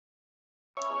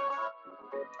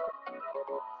Classic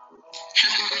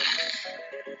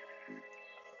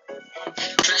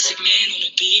man on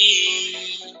the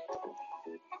beat.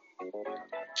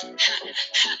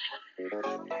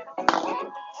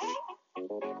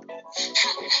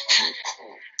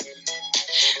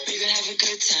 We gonna have a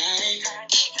good time.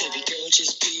 Baby girl,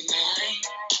 just be mine.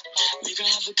 We gonna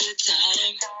have a good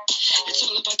time. It's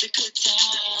all about the good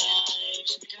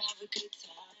times. We gonna have a good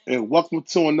time. And welcome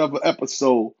to another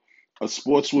episode of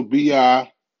Sports with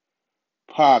BI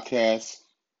podcast.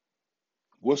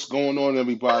 What's going on,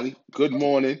 everybody? Good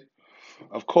morning.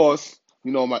 Of course,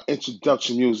 you know my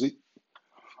introduction music.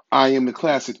 I am the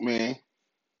classic man.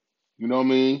 You know what I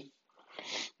mean?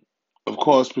 Of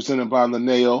course, presented by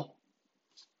Linneo,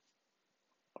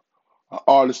 an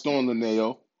artist on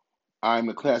Linneo. I am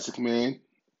the classic man.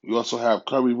 We also have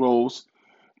Curry Rose,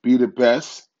 Be the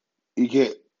Best,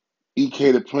 EK,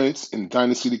 the Prince, and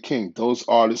Dynasty the King. Those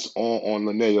artists on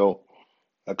Linneo.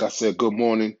 Like I said, good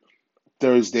morning.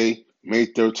 Thursday, May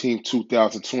 13th,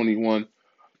 2021.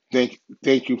 Thank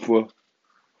you for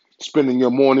spending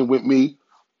your morning with me.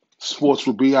 Sports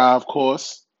with BI, of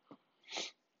course.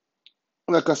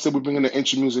 Like I said, we're bringing the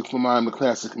intro music from I Am the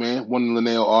Classic Man, one of the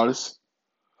Linneo artists.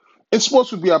 And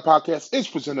Sports with BI podcast is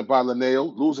presented by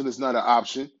Linneo. Losing is not an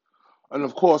option. And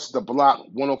of course, the Block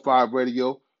 105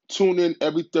 Radio. Tune in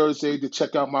every Thursday to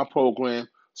check out my program,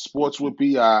 Sports with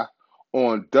BI,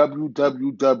 on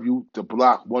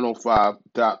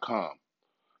www.theblock105.com.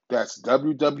 That's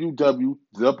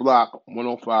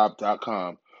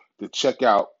www.theblock105.com to check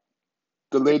out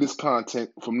the latest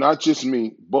content from not just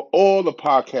me, but all the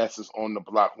podcasters on the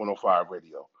Block 105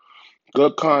 Radio.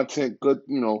 Good content, good,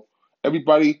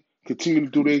 everybody continue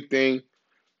to do their thing.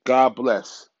 God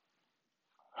bless.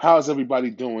 How's everybody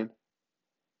doing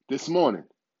this morning?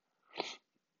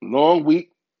 Long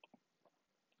week.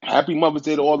 Happy Mother's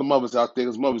Day to all the mothers out there,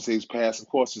 because Mother's Day's passed. Of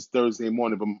course, it's Thursday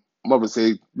morning, but Mother's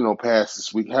Day, passed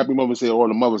this week. Happy Mother's Day to all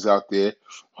the mothers out there.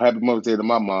 Happy Mother's Day to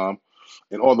my mom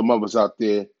and all the mothers out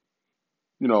there.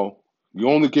 You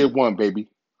only get one, baby.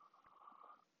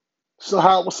 So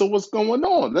what's going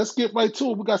on? Let's get right to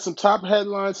it. We got some top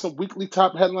headlines, some weekly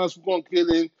top headlines. We're gonna get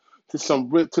into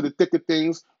to the thick of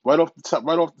things right off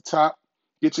the top.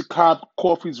 Get your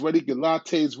coffees ready, your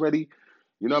lattes ready.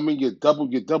 You know what I mean? Your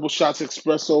double shots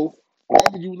espresso.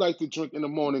 Whatever you like to drink in the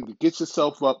morning to get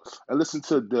yourself up and listen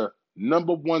to the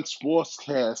number one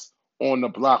sportscast on the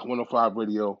Block 105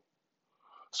 Radio.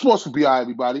 Sports will be all right,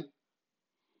 everybody.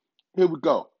 Here we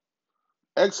go.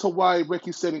 Ex-Hawaii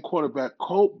Reiki-setting quarterback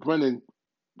Colt Brennan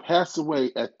passed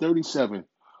away at 37.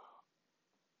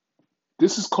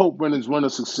 This is Colt Brennan's run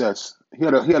of success. He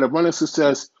had a run of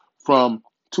success from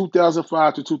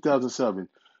 2005 to 2007.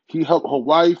 He helped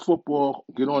Hawaii football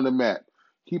get on the map.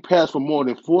 He passed for more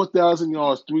than 4,000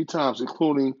 yards 3 times,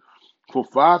 including for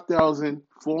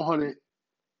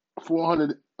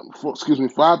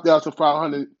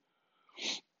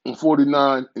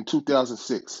 5,549 in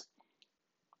 2006.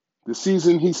 That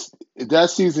season he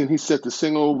set the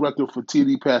single record for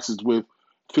TD passes with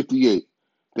 58.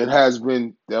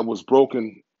 That was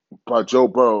broken by Joe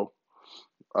Burrow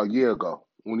a year ago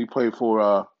when he played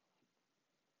for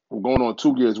we're going on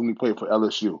 2 years when he played for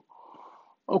LSU.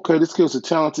 Okay, this kid's a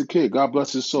talented kid. God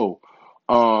bless his soul.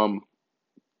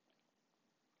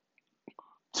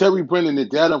 Terry Brennan, the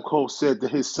dad of Colt, said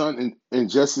that his son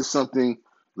ingested something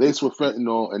laced with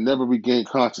fentanyl and never regained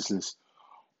consciousness.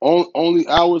 Only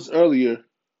hours earlier,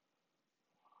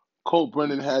 Colt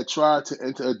Brennan had tried to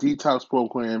enter a detox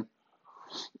program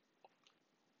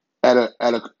at an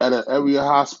area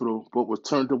hospital, but was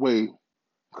turned away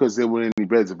because there weren't any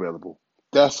beds available.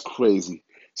 That's crazy.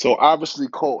 So obviously,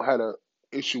 Colt had a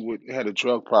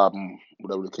drug problem,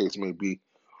 whatever the case may be,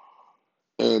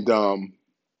 and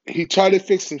he tried to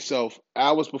fix himself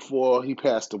hours before he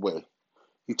passed away.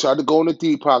 He tried to go on the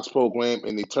detox program,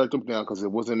 and they turned him down because there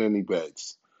wasn't any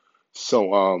beds.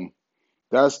 So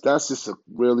that's just a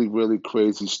really, really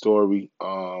crazy story.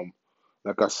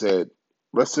 Like I said,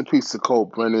 rest in peace to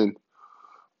Colt Brennan.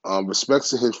 Respects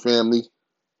to his family,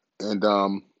 and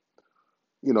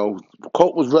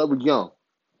Colt was very young.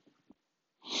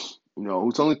 He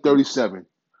was only 37.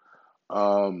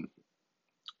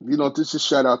 Just a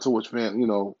shout out to his family.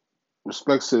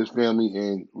 Respects to his family,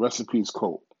 and rest in peace,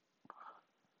 Colt.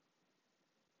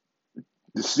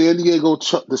 The San Diego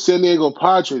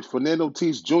Padres, Fernando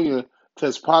Tatis Jr.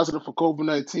 tests positive for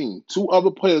COVID-19. 2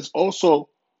 other players also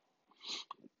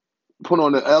put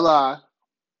on the LI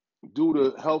due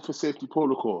to health and safety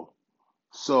protocol.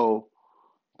 So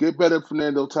get better,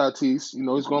 Fernando Tatis.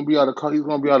 He's gonna be out a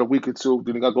week or two.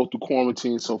 Then he gotta go through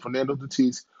quarantine. So Fernando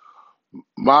Tatis,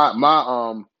 my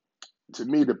to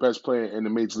me, the best player in the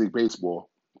Major League Baseball.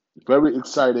 Very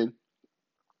exciting.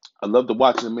 I love to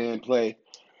watch the man play,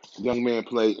 young man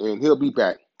play, and he'll be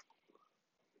back.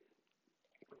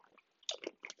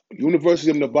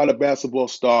 University of Nevada basketball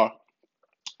star,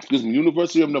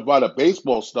 University of Nevada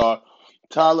baseball star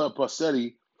Tyler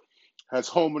Bassetti has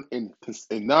homered in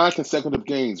 9 consecutive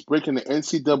games, breaking the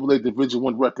NCAA Division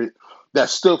I record that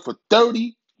stood for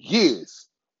 30 years.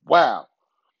 Wow.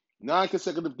 9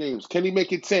 consecutive games. Can he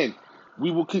make it 10?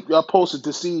 We will keep y'all posted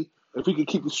to see if he can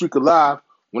keep the streak alive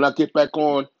when I get back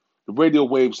on the radio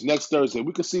waves next Thursday.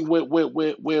 We can see where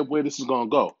this is gonna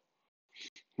go.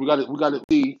 We gotta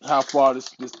see how far this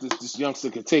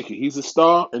youngster can take it. He's a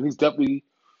star and he's definitely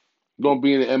gonna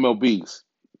be in the MLBs.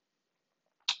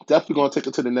 Definitely gonna take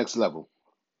it to the next level.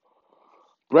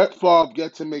 Brett Favre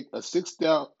get to make a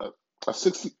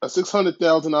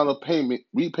 $600,000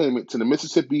 repayment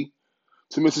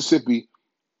to Mississippi,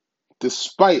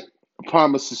 despite a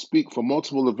promise to speak for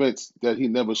multiple events that he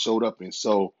never showed up in.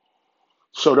 So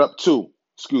showed up to,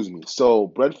 excuse me. So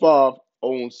Brett Favre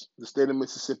owns the state of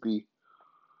Mississippi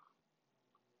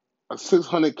a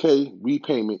 $600K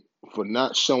repayment for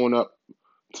not showing up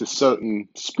to certain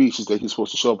speeches that he's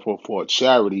supposed to show up for a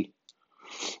charity.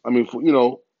 I mean,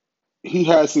 he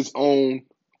has his own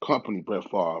company, Brett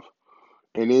Favre,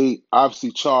 and they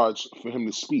obviously charge for him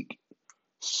to speak.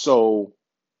 So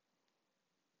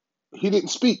he didn't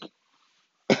speak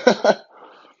at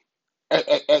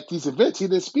these events. He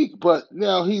didn't speak, but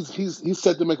now he's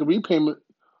set to make a repayment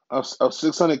of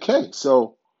 600K.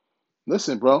 So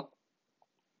listen, bro,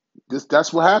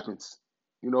 that's what happens.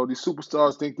 These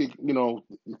superstars think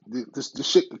this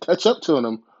shit can catch up to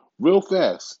them real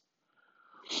fast.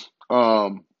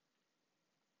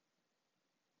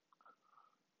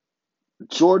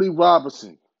 Jordy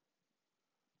Robinson,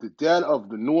 the dad of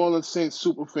the New Orleans Saints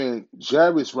superfan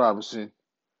Jarvis Robinson,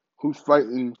 who's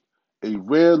fighting a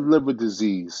rare liver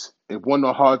disease and won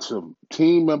the hearts of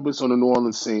team members on the New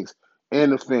Orleans Saints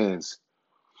and the fans,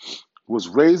 was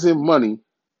raising money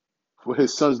for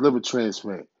his son's liver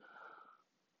transplant.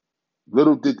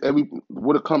 Little did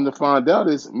what it come to find out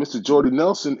is Mr. Jordy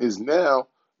Nelson is now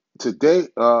today,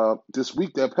 this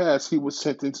week that passed, he was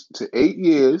sentenced to 8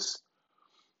 years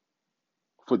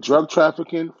for drug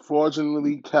trafficking,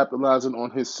 fraudulently capitalizing on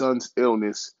his son's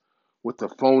illness with a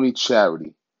phony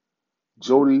charity.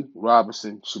 Jody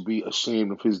Robinson should be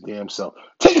ashamed of his damn self.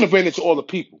 Taking advantage of all the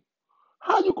people.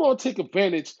 How you gonna take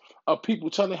advantage of people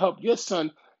trying to help your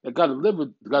son that got a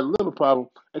liver problem,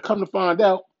 and come to find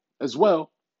out as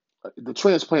well, the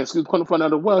transplant, come to find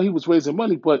out as well, he was raising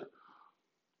money, but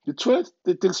the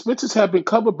expenses have been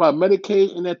covered by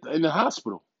Medicaid and in the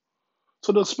hospital.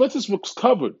 So the expenses were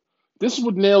covered. This is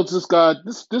what nails this guy.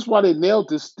 This is why they nailed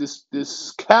this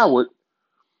coward,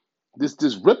 this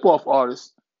ripoff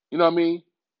artist. You know what I mean?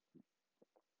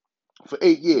 For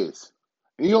 8 years,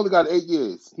 and he only got 8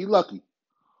 years. He lucky.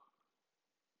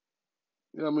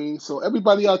 You know what I mean? So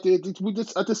everybody out there,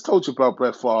 I just told you about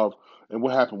Brett Favre and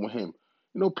what happened with him.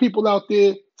 People out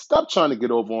there, stop trying to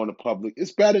get over on the public.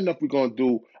 It's bad enough we're gonna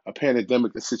do a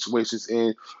pandemic and situations,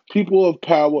 and people of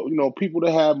power, people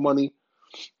that have money,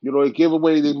 they give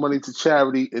away their money to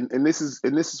charity, and this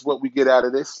is what we get out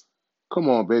of this. Come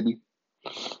on, baby.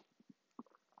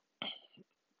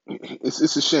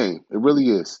 It's a shame. It really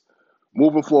is.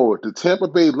 Moving forward, the Tampa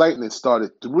Bay Lightning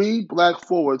started 3 black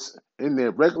forwards in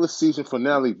their regular season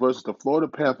finale versus the Florida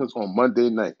Panthers on Monday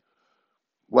night.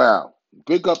 Wow.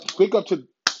 Big up to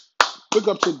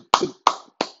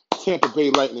Tampa Bay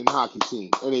Lightning hockey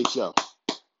team, NHL.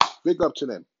 Big up to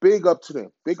them. Big up to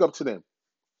them. Big up to them.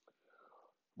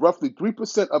 Roughly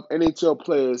 3% of NHL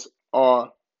players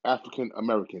are African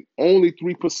American. Only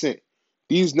 3%.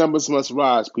 These numbers must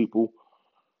rise, people.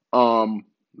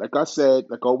 Like I said,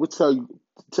 like I always tell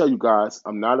you guys,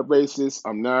 I'm not a racist.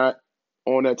 I'm not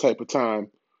on that type of time.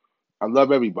 I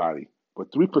love everybody,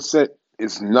 but 3%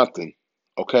 is nothing.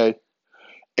 Okay,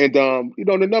 and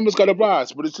the numbers got to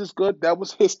rise, but it's just good. That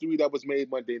was history that was made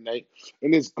Monday night,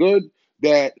 and it's good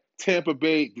that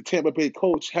the Tampa Bay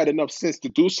coach had enough sense to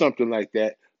do something like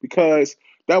that, because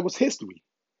that was history.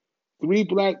 Three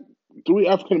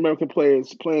African American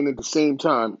players playing at the same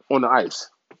time on the ice.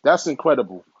 That's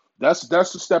incredible. That's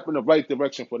a step in the right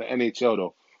direction for the NHL,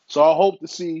 though. So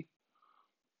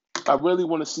I really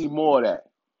want to see more of that.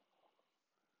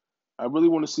 I really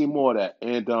want to see more of that.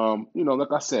 And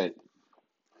like I said,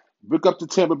 pick up the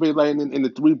Tampa Bay Lightning and the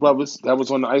 3 brothers that was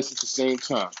on the ice at the same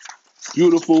time.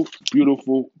 Beautiful,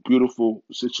 beautiful, beautiful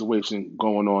situation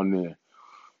going on there.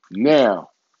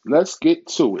 Now, let's get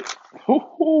to it.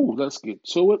 Let's get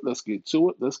to it.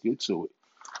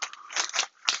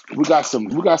 We got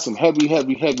some heavy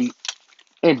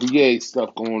NBA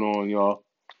stuff going on, y'all.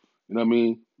 You know what I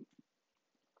mean?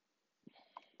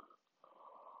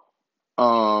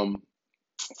 Um,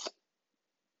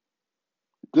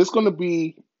 there's going to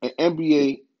be an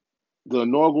NBA, the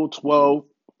inaugural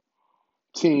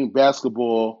 12-team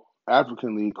basketball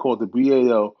African League called the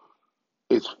BAL.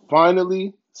 It's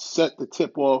finally set to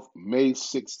tip off May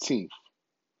 16th.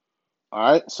 All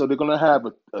right, so they're going to have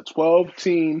a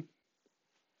 12-team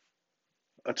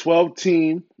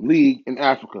league in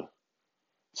Africa.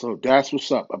 So that's what's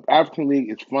up. An African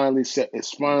League is finally set.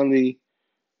 It's finally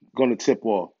going to tip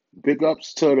off. Big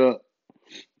ups to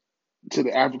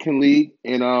the African League,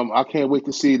 and I can't wait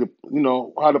to see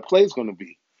how the play is going to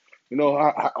be.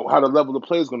 How the level of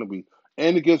play is going to be,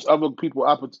 and it gives other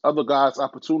guys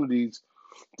opportunities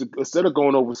to, instead of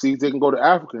going overseas, they can go to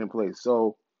Africa and play.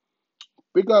 So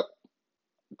big up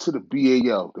to the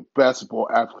BAL, the Basketball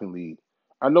African League.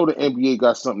 I know the NBA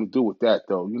got something to do with that,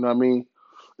 though. You know what I mean?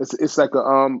 It's like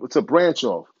it's a branch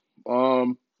off.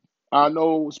 Um, I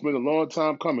know it's been a long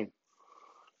time coming,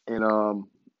 and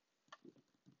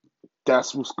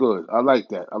that's what's good. I like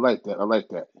that. I like that. I like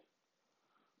that.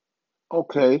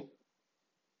 Okay,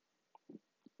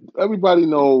 everybody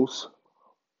knows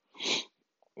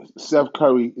Steph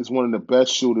Curry is one of the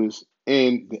best shooters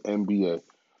in the NBA.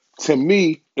 To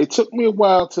me, it took me a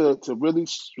while to really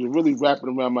wrap it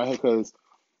around my head because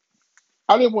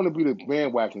I didn't want to be the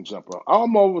bandwagon jumper.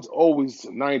 I'm always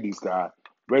a '90s guy.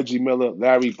 Reggie Miller,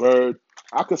 Larry Bird.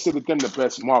 I consider them the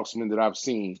best marksmen that I've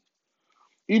seen.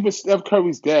 Even Steph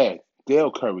Curry's dad,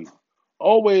 Dale Curry,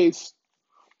 always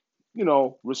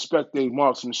respect their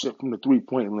marksmanship from the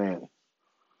 3-point land.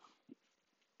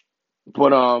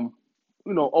 But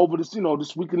over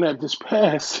this weekend that just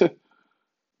passed,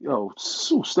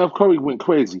 Steph Curry went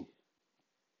crazy.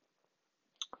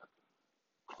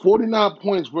 49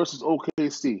 points versus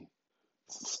OKC.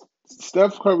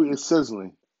 Steph Curry is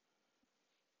sizzling.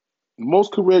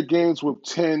 Most career games with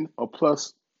 10 or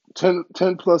plus 10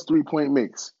 plus 3-point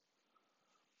makes.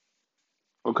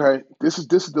 Okay? This is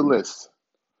the list.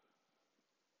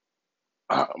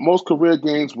 Most career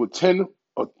games with 10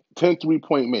 or 10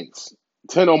 3-point makes.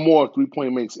 10 or more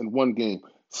 3-point makes in one game.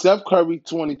 Steph Curry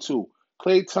 22,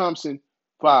 Klay Thompson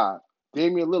 5,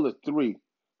 Damian Lillard 3,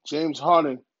 James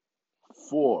Harden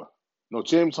 4. No,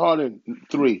 James Harden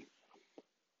 3.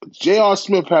 J.R.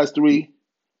 Smith has 3,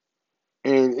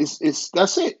 and it's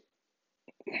that's it.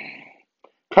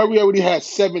 Curry already has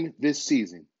 7 this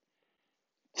season.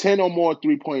 10 or more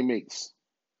 3-point makes.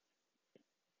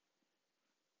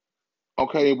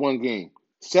 Okay, in one game.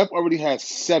 Steph already has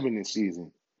 7 this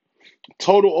season.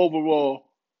 Total overall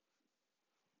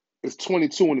is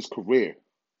 22 in his career.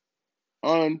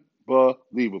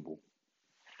 Unbelievable.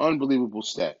 Unbelievable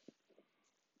stat.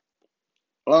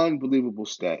 Unbelievable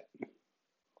stat.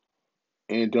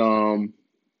 And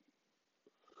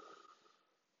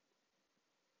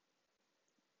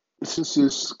this is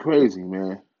just crazy,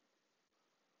 man.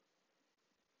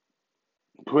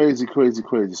 Crazy, crazy,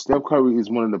 crazy. Steph Curry is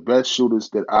one of the best shooters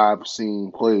that I've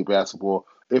seen play basketball,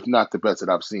 if not the best that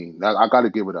I've seen. Now, I got to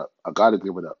give it up. I got to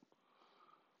give it up.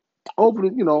 Over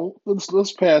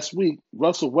this past week,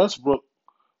 Russell Westbrook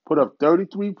put up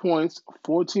 33 points,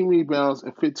 14 rebounds,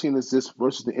 and 15 assists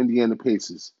versus the Indiana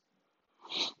Pacers.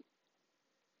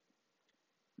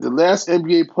 The last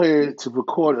NBA player to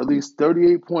record at least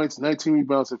 38 points, 19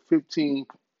 rebounds, and 15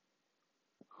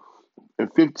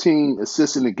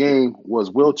 assists in the game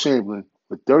was Will Chamberlain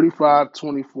with 35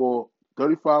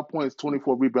 points,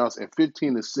 24 rebounds, and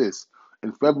 15 assists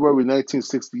in February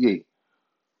 1968.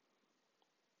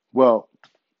 Well,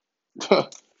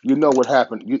 you know what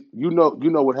happened. You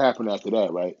know what happened after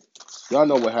that, right? Y'all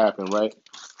know what happened, right?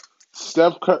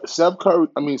 Steph Curry.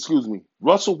 I mean, excuse me.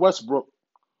 Russell Westbrook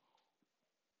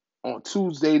on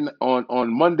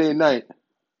Monday night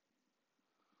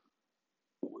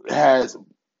has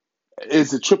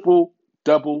is a triple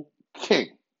double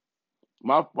king.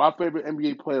 My favorite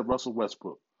NBA player, Russell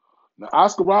Westbrook. Now,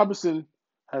 Oscar Robertson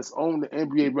has owned the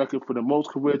NBA record for the most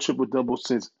career triple doubles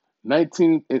since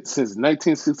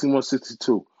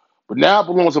 1961-62. But now it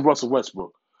belongs to Russell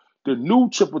Westbrook, the new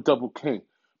triple double king,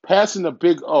 passing the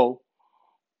Big O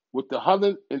with the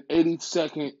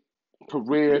 182nd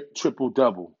career triple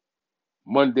double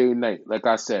Monday night. Like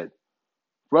I said,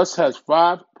 Russ has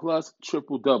 5+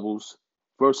 triple doubles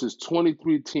versus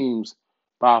 23 teams,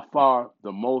 by far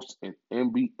the most in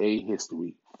NBA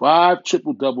history. 5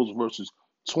 triple doubles versus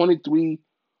 23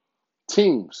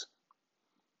 teams.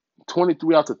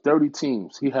 23 out of 30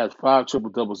 teams he has 5 triple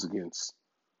doubles against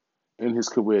in his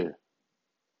career.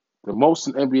 The most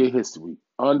in NBA history.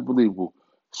 Unbelievable.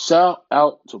 Shout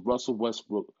out to Russell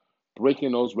Westbrook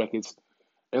breaking those records.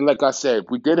 And like I said,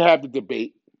 we did have the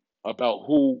debate about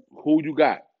who you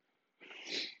got.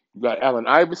 You got Allen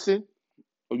Iverson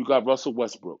or you got Russell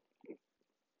Westbrook.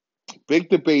 Big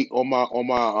debate on my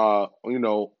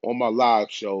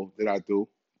live show that I do.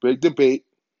 Big debate.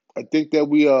 I think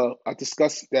that I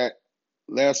discussed that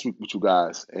last week with you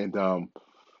guys, and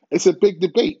it's a big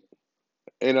debate.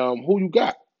 And who you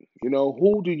got?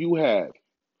 Who do you have?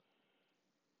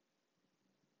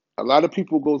 A lot of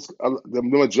people the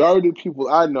majority of people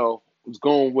I know was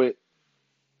going with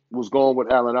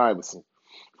Allen Iverson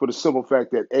for the simple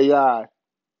fact that AI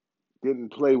didn't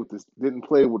play with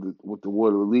the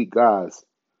word elite guys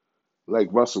like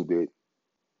Russell did.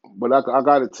 But I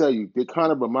got to tell you, they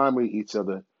kind of remind me of each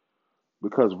other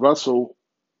because Russell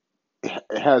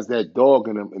has that dog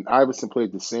in him, and Iverson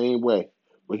played the same way,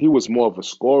 but he was more of a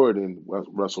scorer than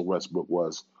Russell Westbrook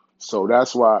was. So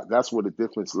that's where the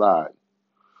difference lies.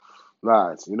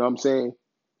 You know what I'm saying?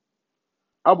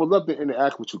 I would love to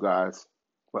interact with you guys,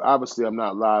 but obviously I'm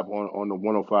not live on the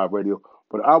 105 radio.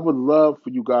 But I would love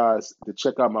for you guys to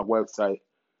check out my website,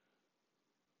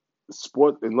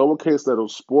 sport in lowercase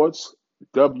letters,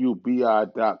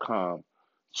 sportswbi.com.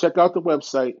 Check out the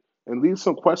website and leave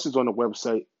some questions on the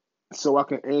website so I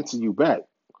can answer you back.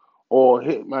 Or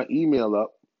hit my email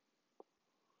up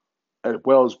at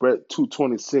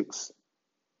wellsbrett226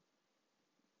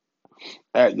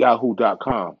 at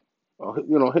yahoo.com.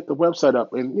 Hit the website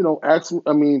up and ask me.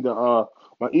 I mean,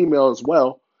 my email as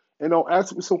well, and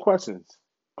ask me some questions.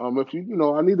 If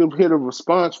I need to hear the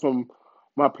response from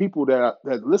my people that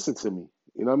listen to me.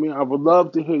 You know what I mean? I would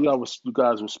love to hear you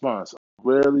guys' response.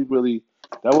 Really, really,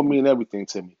 that would mean everything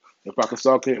to me. If I could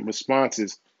start getting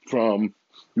responses from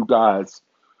you guys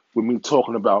with me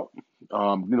talking about,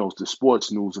 the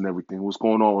sports news and everything, what's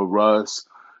going on with Russ,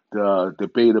 the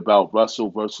debate about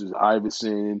Russell versus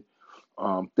Iverson,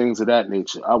 things of that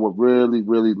nature. I would really,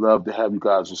 really love to have you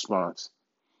guys' response.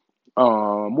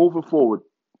 Moving forward,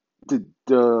 the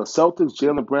Celtics,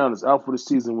 Jaylen Brown is out for the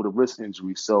season with a wrist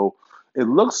injury, so it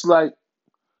looks like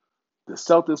the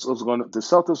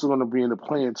Celtics are gonna be in the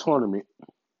playing tournament.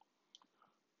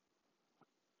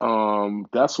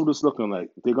 That's what it's looking like.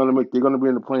 They're gonna be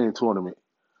in the playing tournament.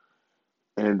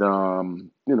 And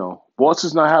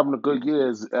Boston's not having a good year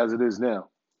as it is now.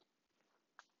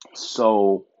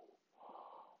 So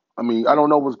I mean, I don't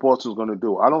know what Boston's going to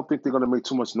do. I don't think they're going to make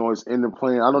too much noise in the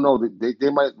playing. I don't know. They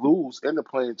might lose in the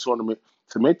playing tournament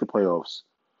to make the playoffs.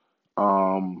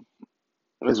 Um,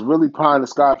 it's really pie in the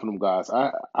sky for them guys.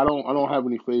 I don't have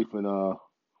any faith in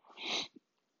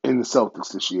the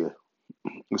Celtics this year,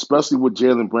 especially with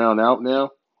Jaylen Brown out now.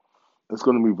 It's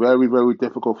going to be very, very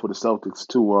difficult for the Celtics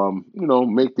to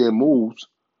make their moves.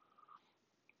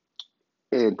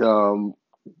 And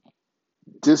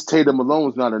just Tatum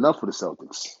alone is not enough for the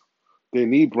Celtics. They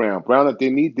need Brown. They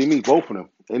need both of them,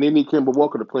 and they need Kemba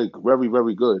Walker to play very,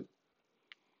 very good,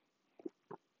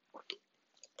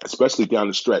 especially down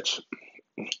the stretch.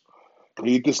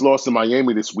 He just lost to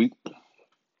Miami this week,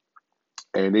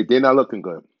 and they're not looking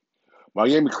good.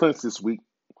 Miami clinched this week.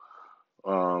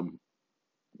 Um,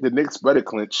 the Knicks better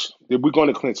clinch. We're going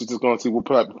to clinch. It's just going to see what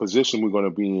type of position we're going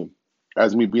to be in.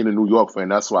 As me being a New York fan,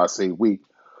 that's why I say we.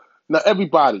 Now,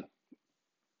 everybody,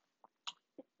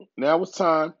 now it's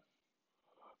time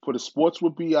for the Sports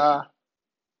with BI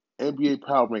NBA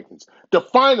Power Rankings. The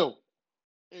final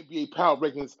NBA Power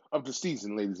Rankings of the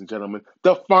season, ladies and gentlemen.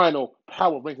 The final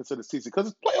Power Rankings of the season,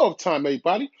 because it's playoff time,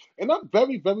 everybody. And I'm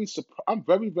very, very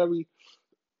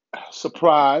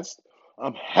surprised.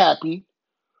 I'm happy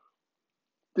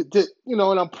and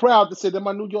I'm proud to say that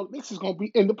my New York Knicks is going to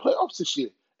be in the playoffs this year,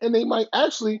 and they might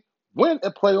actually win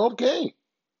a playoff game.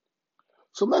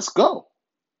 So let's go.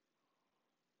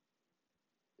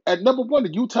 At number one,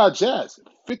 the Utah Jazz,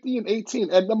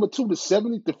 50-18. At number two, the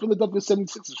Philadelphia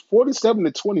 76ers,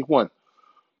 47-21.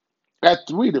 At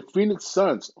three, the Phoenix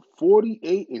Suns,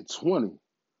 48-20.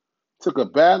 Took a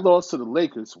bad loss to the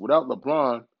Lakers without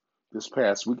LeBron this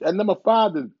past week. At number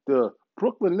five, the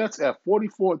Brooklyn Nets at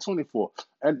 44-24.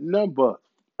 At number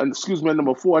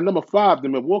four. At number five, the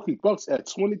Milwaukee Bucks at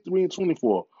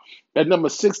 23-24. At number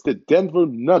six, the Denver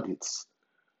Nuggets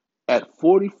at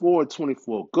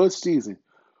 44-24. Good season.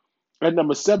 At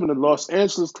number seven, the Los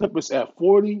Angeles Clippers at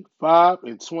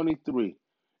 45-23.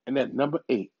 And at number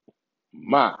eight,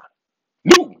 my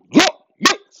New York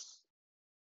Knicks,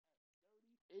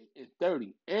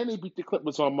 8-30. And they beat the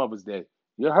Clippers on Mother's Day.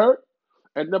 You heard?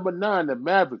 At number nine, the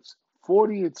Mavericks,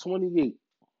 40-28.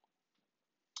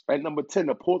 At number 10,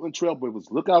 the Portland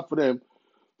Trailblazers. Look out for them,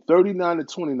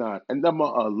 39-29. At number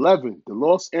 11, the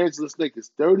Los Angeles Lakers,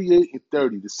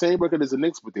 38-30. The same record as the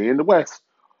Knicks, but they're in the West.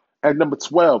 At number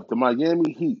 12, the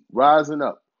Miami Heat rising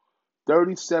up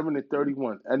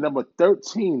 37-31. At number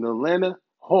 13, the Atlanta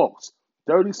Hawks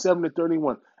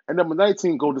 37-31. At number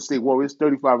 19, Golden State Warriors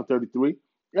 35-33.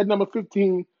 At number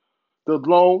 15, the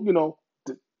lone,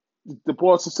 the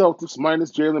Boston Celtics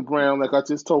minus Jaylen Brown, like I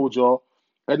just told y'all.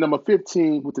 At number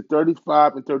 15 with the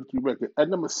 35-33 record. At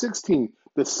number 16,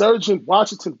 the surging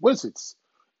Washington Wizards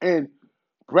and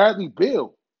Bradley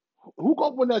Beal. Who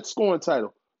gonna win that scoring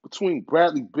title between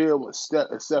Bradley Beal and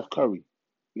Steph Curry?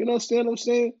 You understand what I'm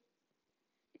saying?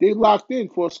 They locked in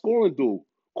for a scoring duel.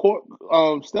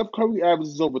 Steph Curry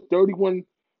averages over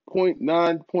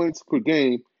 31.9 points per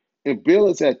game, and Bill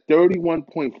is at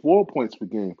 31.4 points per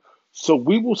game. So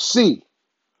we will see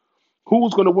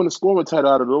who's going to win the scoring title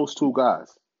out of those two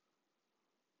guys.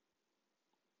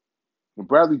 And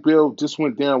Bradley Bill just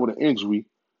went down with an injury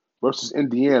versus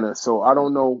Indiana, so I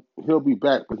don't know. He'll be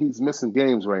back, but he's missing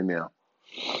games right now.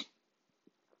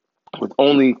 With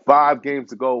only 5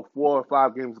 games to go, 4 or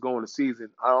 5 games to go in the season,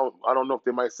 I don't know if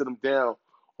they might sit him down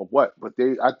or what. But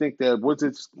I think that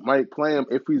Wizards might play him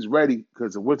if he's ready,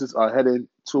 because the Wizards are headed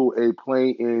to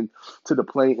the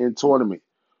play-in tournament.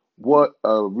 What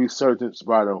a resurgence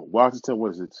by the Washington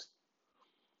Wizards.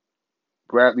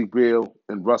 Bradley Beal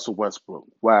and Russell Westbrook.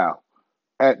 Wow.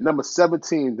 At number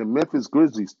 17, the Memphis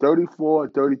Grizzlies,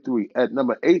 34-33. At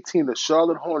number 18, the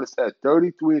Charlotte Hornets at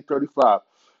 33-35.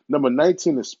 Number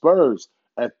 19, the Spurs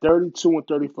at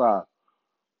 32-35.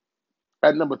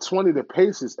 At number 20, the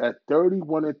Pacers at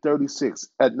 31-36.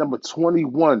 At number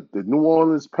 21, the New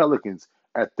Orleans Pelicans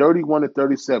at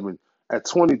 31-37. At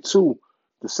 22,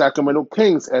 the Sacramento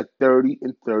Kings at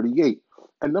 30-38.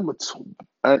 At number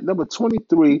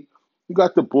 23, you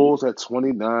got the Bulls at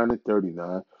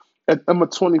 29-39. At number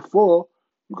 24,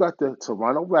 you got the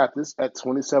Toronto Raptors at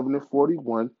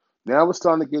 27-41. Now it's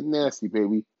starting to get nasty,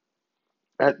 baby.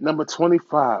 At number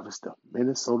 25 is the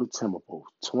Minnesota Timberwolves,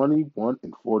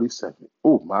 21-47.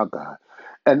 Oh my God.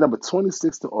 At number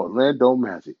 26, the Orlando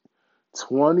Magic,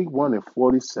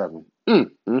 21-47.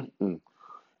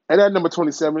 And at number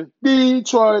 27,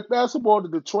 Detroit basketball, the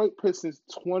Detroit Pistons,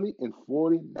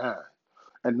 20-49.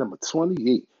 At number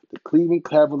 28, the Cleveland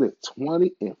Cavaliers,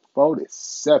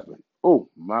 20-47. Oh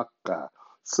my God.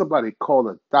 Somebody call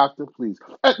a doctor, please.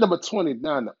 At number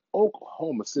 29, the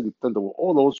Oklahoma City Thunder with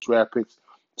all those draft picks,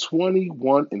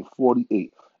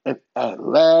 21-48. And at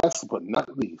last but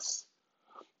not least,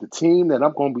 the team that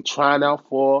I'm going to be trying out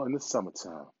for in the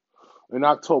summertime,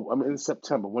 in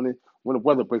September, when the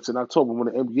weather breaks, in October when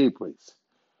the NBA breaks.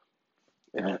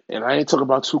 And I ain't talking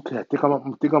about 2K. I think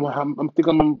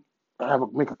I'm gonna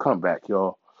make a comeback,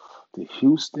 y'all. The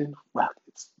Houston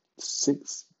Rockets,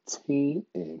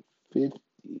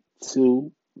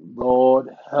 16-52. Lord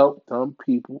help them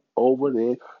people over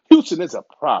there. Houston is a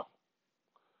problem.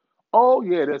 Oh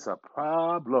yeah, there's a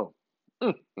problem.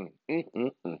 Mm, mm, mm,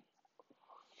 mm, mm.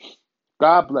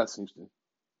 God bless Houston.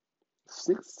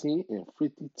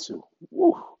 16-52.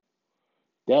 Woo,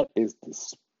 that is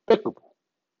despicable.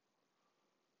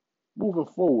 Moving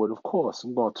forward, of course,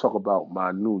 I'm going to talk about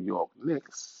my New York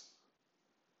Knicks.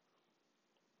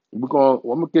 I'm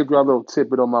gonna give you a little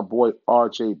tidbit on my boy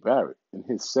R.J. Barrett in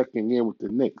his second year with the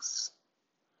Knicks.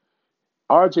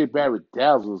 R.J. Barrett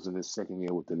dazzles in his second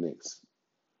year with the Knicks.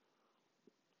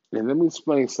 And let me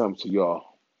explain something to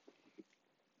y'all.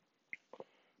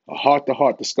 A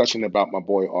heart-to-heart discussion about my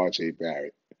boy R.J.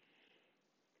 Barrett.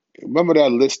 Remember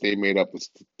that list they made up? It's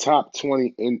the top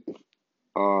 20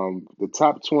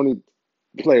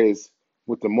 players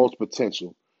with the most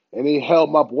potential, and they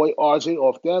held my boy RJ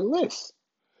off that list.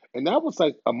 And that was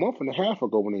like a month and a half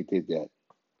ago when they did that.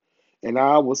 And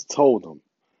I was told them,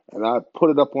 and I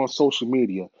put it up on social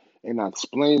media, and I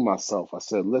explained myself. I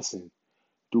said, listen,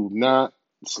 do not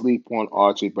sleep on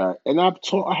RJ Barrett. And I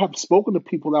have spoken to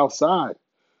people outside.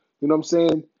 You know what I'm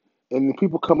saying? And the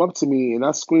people come up to me, and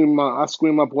I scream my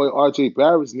boy RJ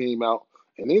Barrett's name out,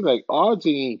 and they like, RJ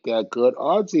ain't that good.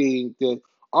 RJ ain't that.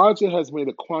 RJ has made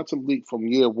a quantum leap from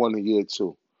year one to year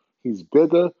two. He's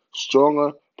bigger,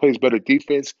 stronger, plays better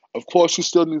defense. Of course, he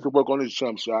still needs to work on his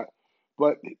jump shot,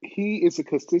 but he is a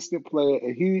consistent player,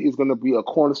 and he is going to be a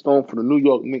cornerstone for the New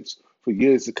York Knicks for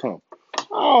years to come.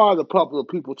 Oh, the popular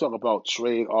people talk about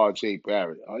trade RJ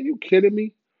Barrett. Are you kidding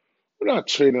me? We're not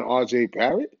trading RJ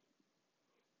Barrett.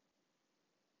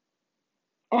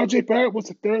 RJ Barrett was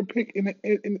the third pick in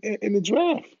the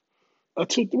draft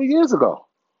 2 3 years ago.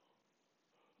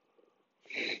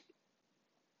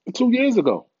 2 years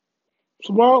ago.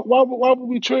 So why would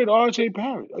we trade RJ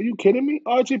Barrett? Are you kidding me?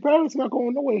 RJ Barrett's not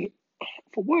going nowhere.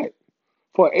 For what?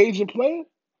 For an aging player?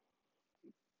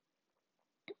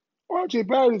 RJ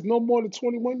Barrett is no more than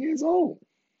 21 years old.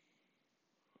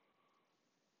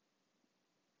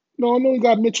 No, I know you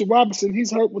got Mitchell Robinson.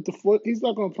 He's hurt with the foot. He's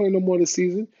not going to play no more this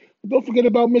season. But don't forget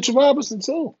about Mitchell Robinson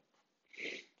too.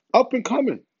 Up and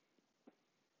coming.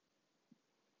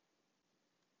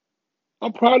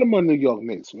 I'm proud of my New York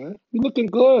Knicks, man. We looking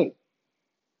good.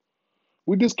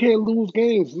 We just can't lose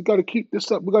games. We got to keep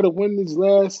this up. We got to win these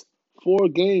last 4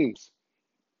 games.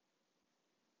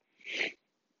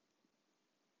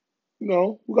 We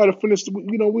got to finish.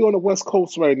 We on the West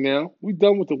Coast right now. We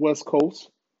done with the West Coast.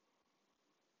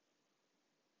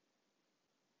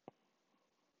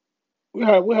 We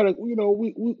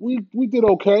did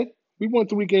okay. We won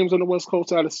 3 games on the West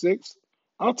Coast out of 6.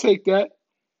 I'll take that.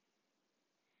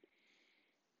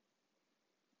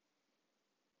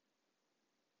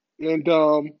 And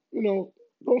don't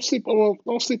sleep on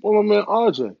my man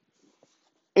RJ.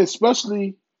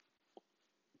 Especially,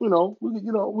 we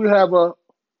have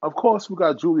of course we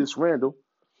got Julius Randle.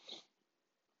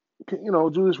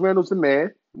 Julius Randle's the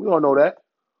man. We all know that.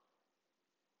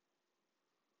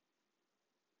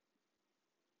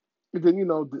 And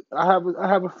then I have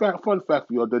a fun fact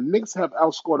for you. The Knicks have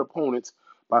outscored opponents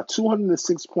by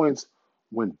 206 points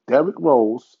when Derrick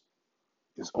Rose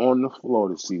is on the floor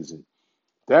this season.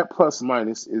 That plus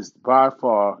minus is by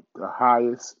far the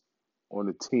highest on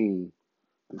the team,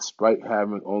 despite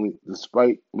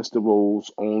Mr.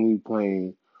 Rose only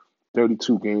playing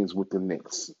 32 games with the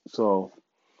Knicks. So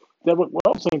Derrick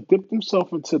Rose has dipped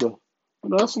himself into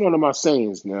that's one of my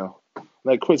sayings now,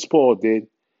 like Chris Paul did.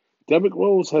 Derrick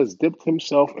Rose has dipped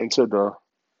himself into the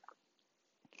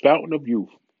fountain of youth.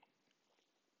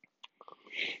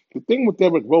 The thing with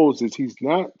Derrick Rose is he's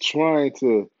not trying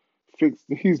to be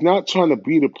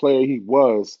the player he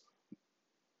was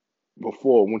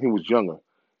before when he was younger.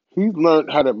 He's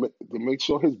learned how to make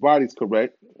sure his body's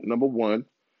correct, number one.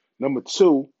 Number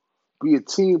two, be a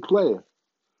team player.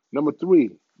 Number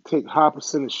three, take high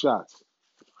percentage shots.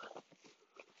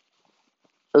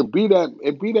 And be that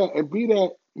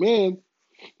man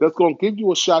that's gonna give you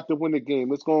a shot to win the game.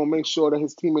 That's gonna make sure that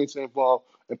his teammates are involved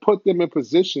and put them in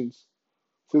positions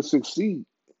to succeed.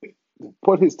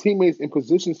 Put his teammates in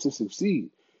positions to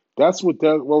succeed. That's what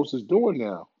Derrick Rose is doing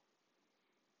now.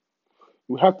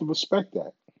 We have to respect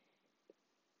that.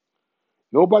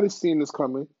 Nobody's seen this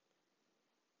coming.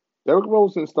 Derrick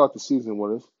Rose didn't start the season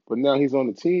with us, but now he's on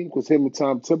the team because him and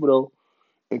Tom Thibodeau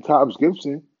and Taj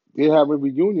Gibson, they have a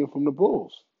reunion from the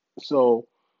Bulls. So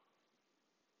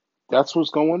that's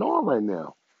what's going on right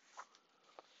now.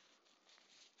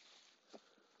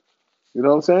 You know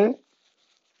what I'm saying?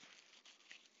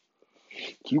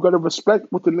 So you got to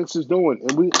respect what the Knicks is doing,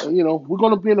 and we're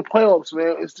going to be in the playoffs,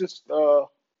 man. It's just,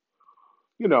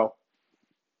 you know,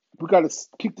 we got to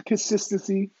keep the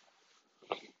consistency.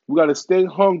 We got to stay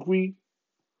hungry,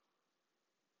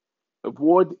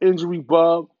 avoid the injury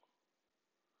bug,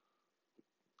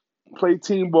 play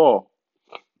team ball.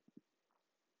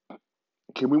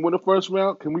 Can we win the first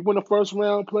round? Can we win the first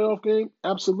round playoff game?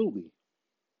 Absolutely.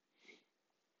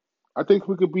 I think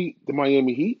we could beat the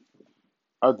Miami Heat.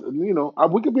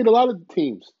 We could beat a lot of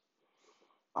teams.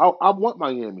 I want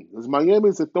Miami because Miami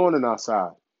is a thorn in our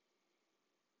side.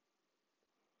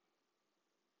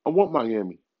 I want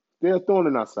Miami. They're a thorn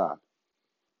in our side.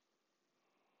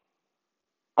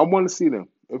 I want to see them.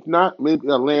 If not, maybe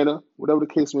Atlanta, whatever the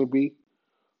case may be.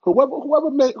 Whoever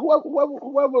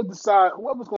decide,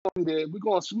 whoever's going to be there, we're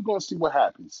gonna see what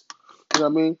happens. You know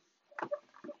what I mean?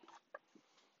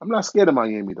 I'm not scared of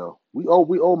Miami though. We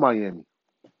owe Miami.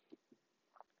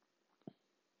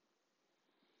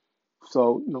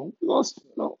 So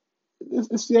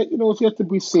it's yet to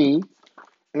be seen.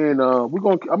 And we're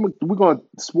going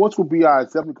sports with BI is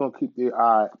definitely gonna keep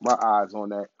my eyes on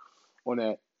that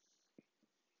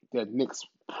Knicks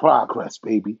progress,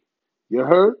 baby. You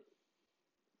heard?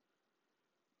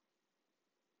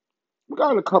 We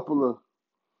got a couple of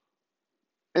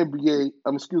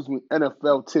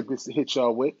NFL tidbits to hit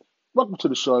y'all with. Welcome to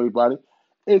the show, everybody.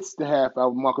 It's the Half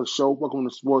Hour Market Show. Welcome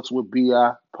to Sports with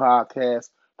BI podcast,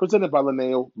 presented by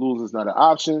Linneo. Losers not an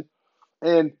option,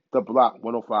 and the Block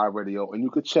 105 Radio. And you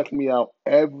can check me out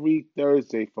every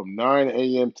Thursday from 9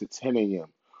 a.m. to 10 a.m.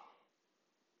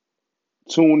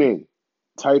 Tune in.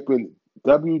 Type in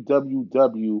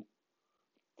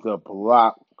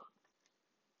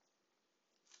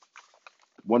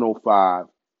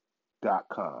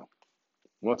www.theblock105.com.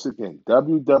 Once again,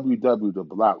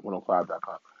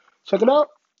 www.theblock105.com. Check it out.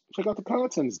 Check out the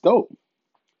content. It's dope.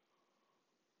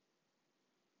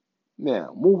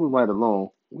 Now, moving right along,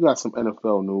 we got some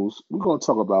NFL news. We're going to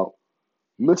talk about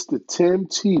Mr. Tim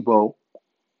Tebow.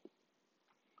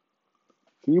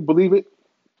 Can you believe it?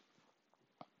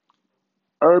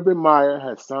 Urban Meyer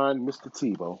has signed Mr.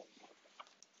 Tebow.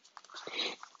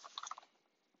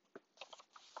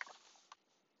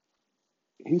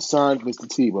 he signed Mr.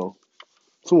 Tebow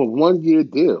to a 1-year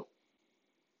deal.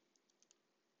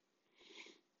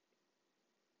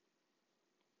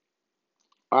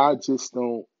 I just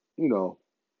don't, you know,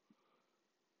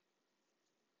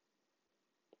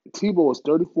 Tebow is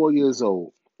 34 years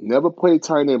old, never played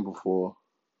tight end before,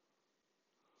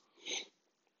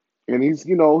 and he's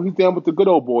down with the good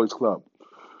old boys club.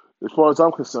 As far as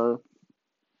I'm concerned,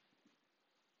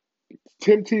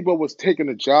 Tim Tebow was taking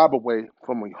a job away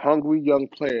from a hungry young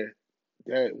player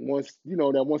that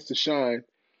wants to shine.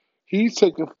 He's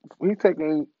taking he's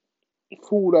taking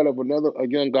food out of a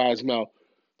young guy's mouth.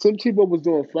 Tim Tebow was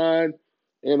doing fine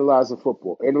analyzing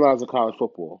college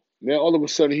football. Now all of a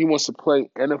sudden he wants to play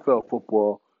NFL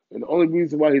football, and the only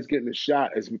reason why he's getting a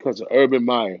shot is because of Urban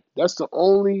Meyer. That's the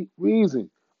only reason.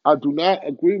 I do not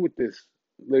agree with this,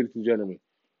 ladies and gentlemen.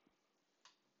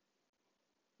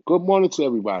 Good morning to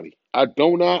everybody. I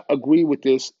do not agree with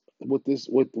this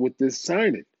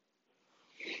signing.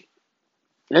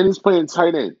 And he's playing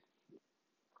tight end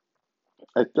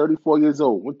at 34 years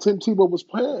old. When Tim Tebow was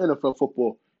playing NFL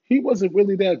football, he wasn't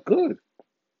really that good.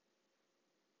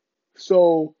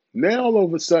 So now all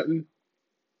of a sudden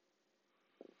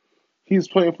he's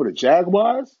playing for the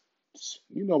Jaguars.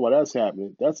 You know what that's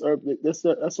happening. That's all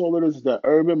it is that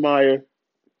Urban Meyer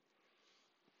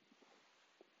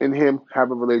and him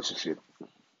have a relationship.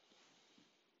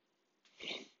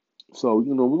 So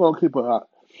we're gonna keep an eye.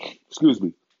 Excuse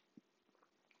me.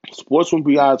 Sports from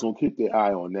BI is gonna keep their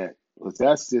eye on that because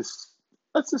that's just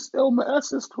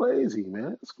crazy,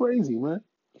 man. It's crazy, man.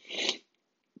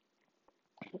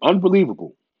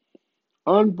 Unbelievable,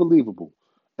 unbelievable,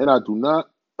 and I do not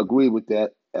agree with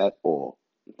that at all.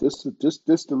 Just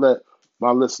to let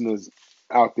my listeners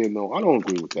out there know, I don't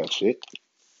agree with that shit.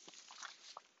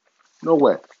 No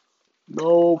way,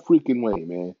 no freaking way,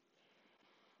 man.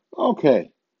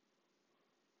 Okay,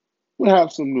 we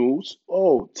have some news.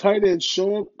 Oh, tight end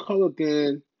Sean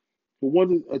Culligan, who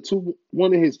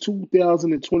one of his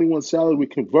 2021 salary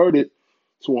converted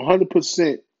to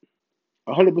 100%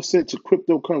 to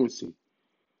cryptocurrency.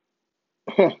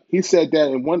 He said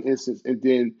that in one instance, and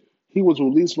then he was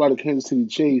released by the Kansas City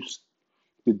Chiefs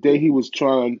the day he was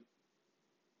trying.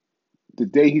 The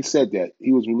day he said that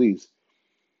he was released,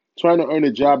 trying to earn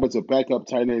a job as a backup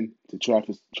tight end to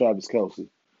Travis Kelsey.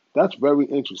 That's very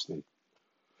interesting.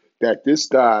 That this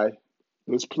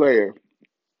player,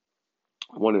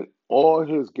 wanted all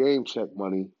his game check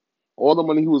money, all the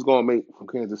money he was going to make from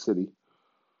Kansas City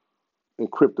in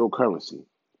cryptocurrency.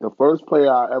 The first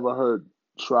player I ever heard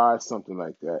try something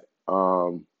like that.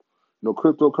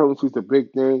 Cryptocurrency is the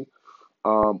big thing.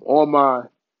 On my,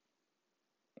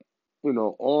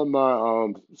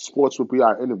 sports with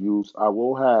BI interviews, I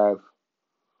will have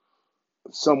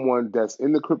someone that's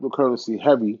in the cryptocurrency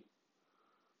heavy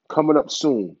coming up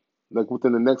soon, like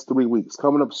within the next 3 weeks,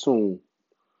 coming up soon.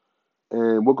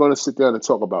 And we're going to sit down and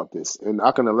talk about this. And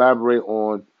I can elaborate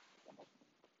on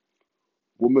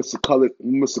what Mr.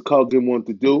 Culligan wanted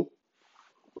to do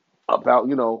about,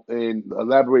 and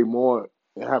elaborate more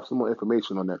and have some more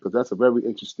information on that because that's a very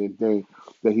interesting thing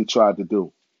that he tried to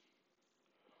do.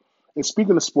 And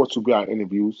speaking of sports with BI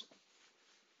interviews,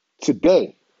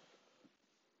 today,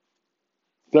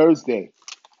 Thursday,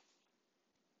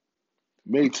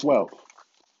 May 12th,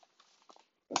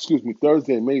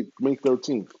 Thursday, May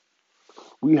 13th,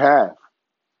 we have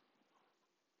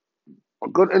a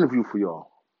good interview for y'all.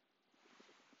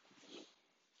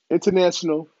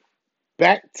 International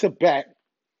back-to-back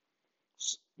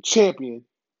champion,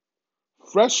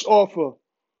 fresh off of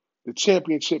the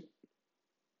championship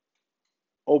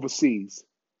overseas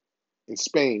in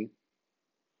Spain,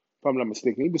 if I'm not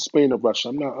mistaken. Either Spain or Russia.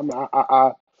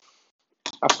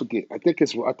 I forget. I think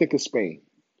it's Spain.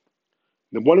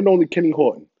 The one and only Kenny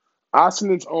Horton.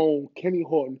 Arsenal's own Kenny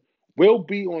Horton will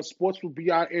be on Sports with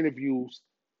BI interviews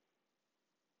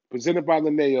presented by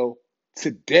Lineo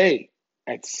today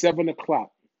at 7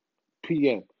 o'clock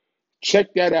p.m.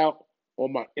 Check that out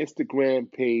on my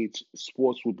Instagram page,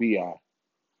 Sports with BI.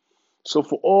 So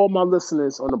for all my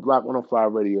listeners on the Block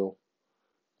 105 Radio,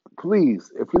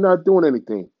 please, if you're not doing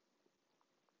anything,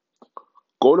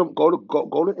 go to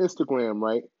Instagram,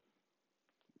 right?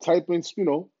 Type in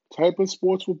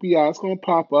Sports with BI. It's gonna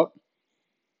pop up,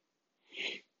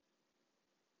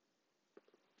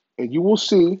 and you will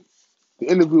see the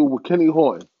interview with Kenny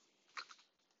Horton.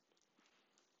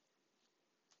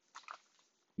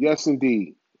 Yes,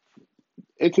 indeed.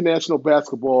 International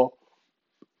basketball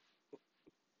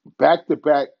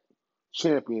back-to-back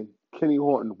champion Kenny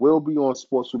Horton will be on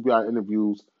Sports with BI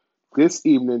interviews this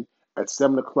evening at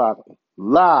 7 o'clock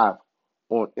live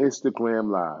on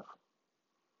Instagram Live.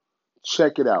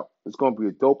 Check it out. It's gonna be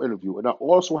a dope interview. And I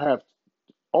also have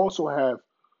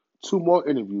two more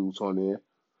interviews on there.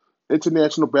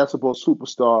 International basketball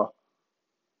superstar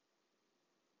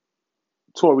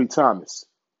Tori Thomas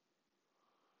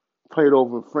played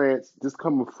over in France. Just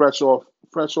coming fresh off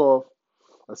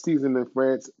a season in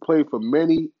France. Played for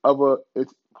many other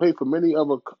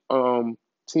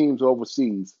teams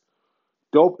overseas.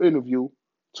 Dope interview.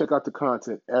 Check out the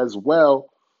content as well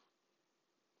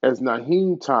as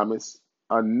Naheem Thomas,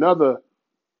 another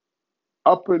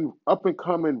up and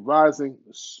coming rising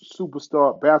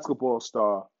superstar basketball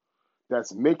star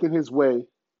that's making his way.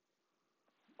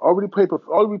 Already played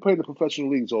the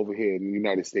professional leagues over here in the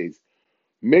United States,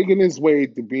 making his way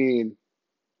to being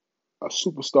a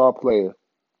superstar player,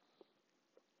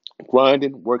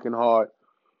 grinding, working hard.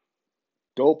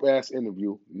 Dope ass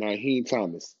interview, Naheem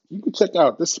Thomas. You can check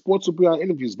out this. Sports will be our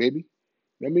interviews, baby.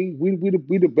 I mean, we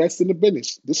the best in the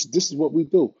business. This is what we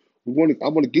do. I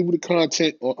want to give you the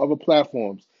content on other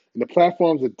platforms, and the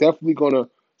platforms are definitely gonna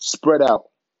spread out.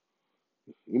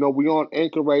 We on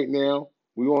Anchor right now.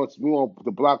 We on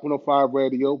the Block 105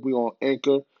 Radio. We on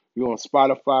Anchor. We on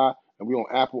Spotify, and we on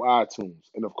Apple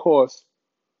iTunes, and of course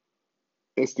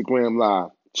Instagram Live.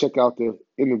 Check out the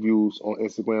interviews on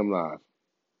Instagram Live.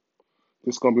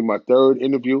 This is gonna be my third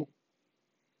interview,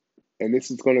 and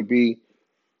this is gonna be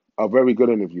a very good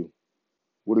interview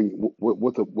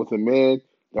with a man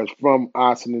that's from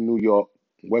Ossining, New York,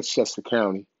 Westchester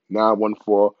County,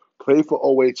 914. Played for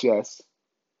OHS.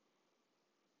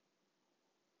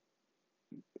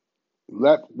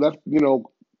 Went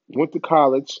to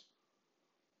college.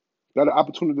 Got an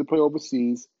opportunity to play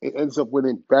overseas. It ends up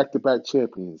winning back-to-back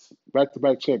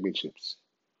championships.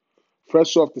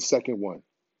 Fresh off the second one.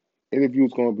 Interview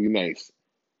is going to be nice.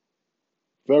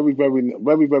 Very, very,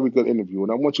 very, very good interview,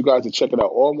 and I want you guys to check it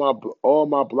out.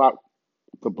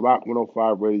 The Block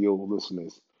 105 Radio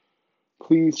listeners,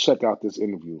 please check out this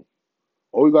interview.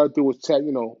 All you gotta do is tag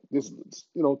me up.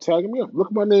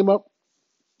 Look my name up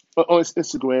on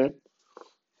Instagram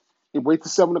and wait till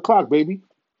 7 o'clock, baby.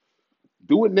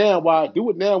 Do it now. Why?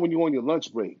 Do it now when you're on your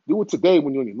lunch break. Do it today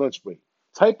when you're on your lunch break.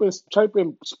 Type in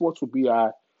Sports with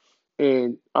Bi,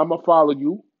 and I'm gonna follow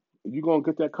you. And you're gonna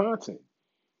get that content.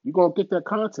 You're gonna get that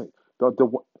content. The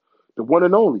one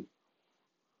and only.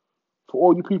 For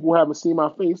all you people who haven't seen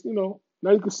my face, now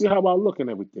you can see how I look and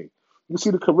everything. You can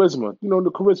see the charisma.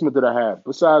 The charisma that I have.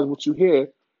 Besides what you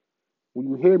hear when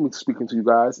you hear me speaking to you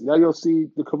guys, now you'll see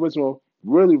the charisma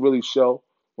really, really show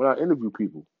when I interview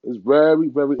people. It's very,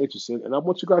 very interesting, and I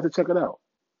want you guys to check it out.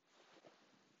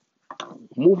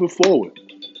 Moving forward,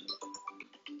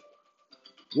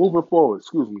 moving forward.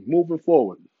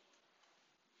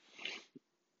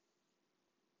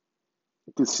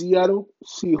 The Seattle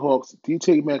Seahawks,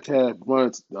 DJ Metcalf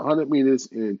runs the 100 meters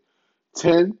in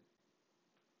 10,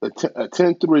 a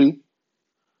 10-3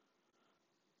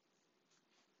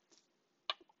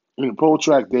 in a pro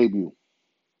track debut.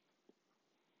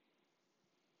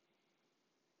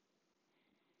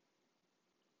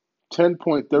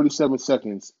 10.37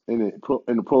 seconds in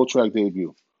the pro track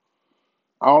debut.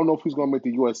 I don't know if he's going to make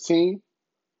the U.S. team.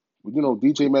 But,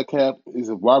 DJ Metcalf is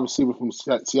a wide receiver from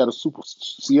Seattle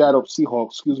Seahawks.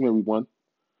 Excuse me, everyone.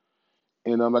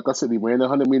 And like I said, he ran the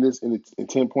 100 meters in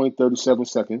 10.37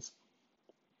 seconds.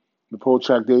 The pro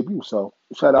track debut. So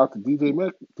shout out to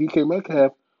DK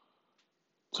Metcalf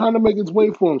trying to make his way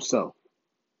for himself,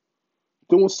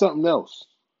 doing something else.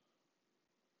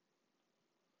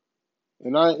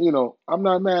 And I'm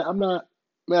not mad. I'm not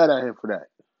mad at him for that.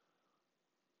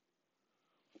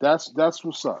 That's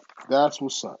what's up. That's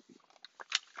what's up.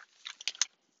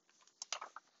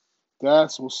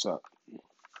 That's what's up.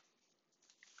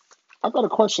 I got a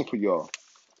question for y'all.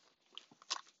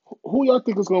 Who y'all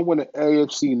think is going to win the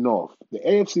AFC North? The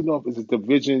AFC North is a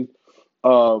division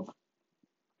of.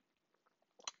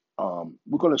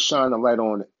 We're going to shine a light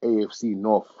on the AFC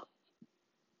North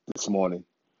this morning,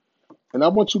 and I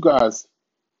want you guys,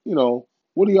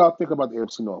 what do y'all think about the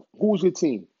AFC North? Who's your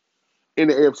team in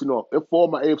the AFC North? If all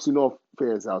my AFC North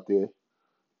fans out there,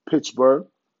 Pittsburgh,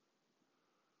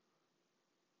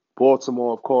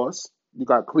 Baltimore, of course. You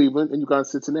got Cleveland and you got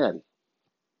Cincinnati.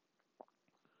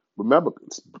 Remember,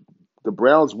 the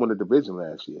Browns won the division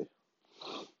last year.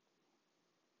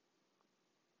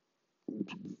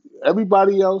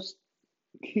 Everybody else,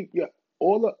 keep your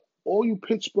all you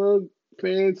Pittsburgh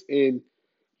fans and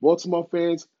Baltimore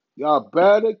fans, y'all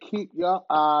better keep your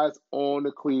eyes on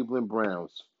the Cleveland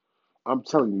Browns. I'm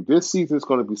telling you, this season is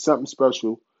going to be something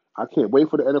special. I can't wait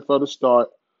for the NFL to start.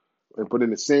 But in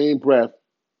the same breath,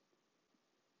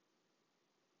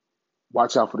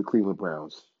 watch out for the Cleveland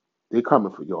Browns. They're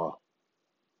coming for y'all.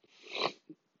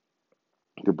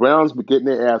 The Browns been getting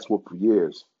their ass whooped for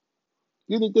years.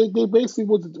 Yeah, they basically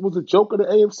was a joke of the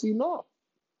AFC North.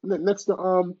 Next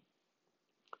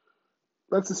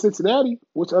to Cincinnati,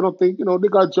 which I don't think, they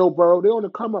got Joe Burrow. They're on the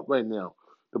come up right now.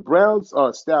 The Browns are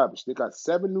established. They got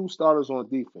 7 new starters on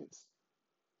defense.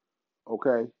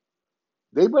 Okay,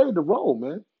 they ready to roll,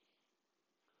 man.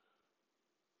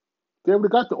 They already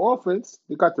got the offense.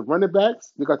 They got the running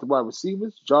backs. They got the wide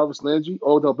receivers. Jarvis Landry,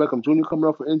 Odell Beckham Jr. coming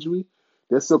off for injury.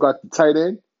 They still got the tight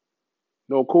end.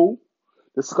 No cool.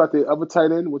 They still got the other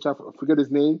tight end, which I forget his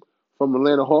name, from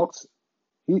Atlanta Hawks.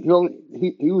 He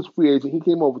was free agent.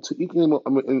 I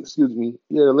mean, excuse me,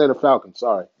 yeah, Atlanta Falcons.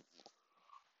 Sorry,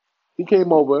 he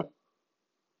came over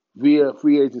via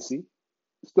free agency.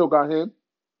 Still got him.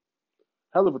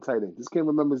 Hell of a tight end. Just can't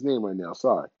remember his name right now.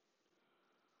 Sorry.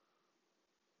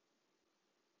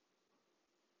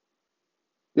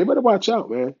 They better watch out,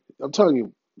 man. I'm telling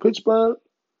you, Pittsburgh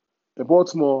and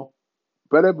Baltimore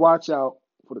better watch out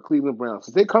for the Cleveland Browns.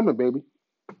 'Cause they coming, baby.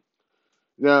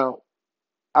 Now,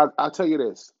 I'll tell you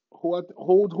this: who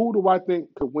do I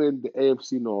think could win the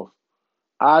AFC North?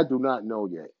 I do not know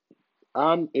yet.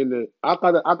 I'm in the. I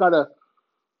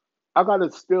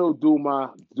gotta still do my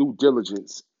due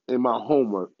diligence in my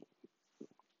homework.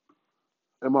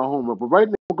 But right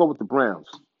now, we'll go with the Browns.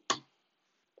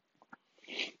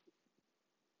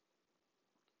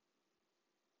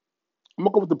 I'm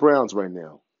gonna go with the Browns right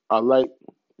now. I like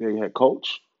their head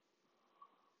coach.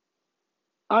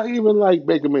 I even like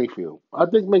Baker Mayfield. I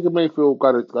think Baker Mayfield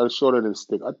got a short end of the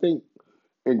stick. I think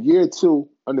in year 2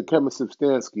 under Kevin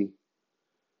Stefanski,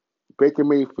 Baker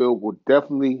Mayfield will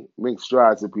definitely make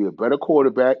strides to be a better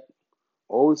quarterback,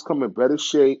 always come in better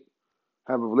shape,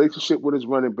 have a relationship with his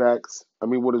running backs. I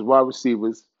mean, with his wide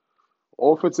receivers.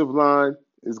 Offensive line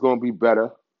is going to be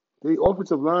better. The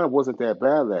offensive line wasn't that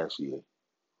bad last year.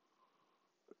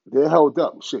 They held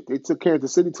up. Shit, they took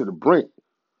Kansas City to the brink,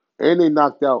 and they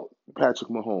knocked out Patrick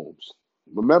Mahomes.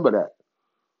 Remember that.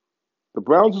 The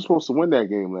Browns were supposed to win that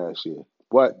game last year,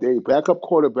 but they backup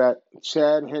quarterback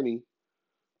Chad Henne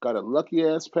got a lucky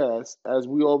ass pass, as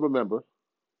we all remember,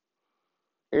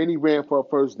 and he ran for a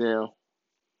first down.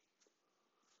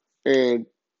 And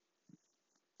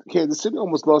Kansas City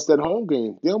almost lost that home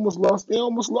game. They almost lost. They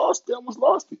almost lost. They almost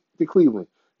lost it to Cleveland.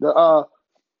 The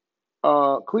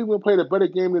Cleveland played a better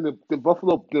game than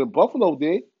Buffalo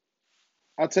did.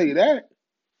 I'll tell you that.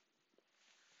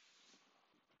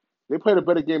 They played a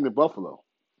better game than Buffalo,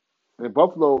 and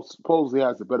Buffalo supposedly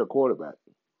has a better quarterback.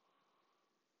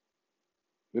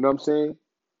 You know what I'm saying?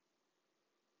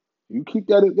 You keep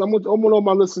that. I want all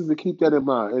my listeners to keep that in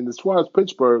mind. And as far as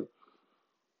Pittsburgh,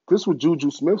 this is what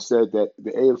Juju Smith said, that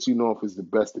the AFC North is the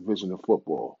best division in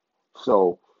football.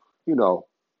 So, you know,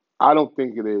 I don't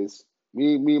think it is.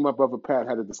 Me and my brother Pat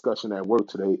had a discussion at work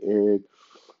today, and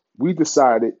we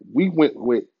went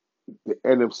with the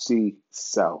NFC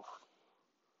South.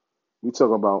 We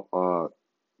talking about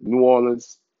New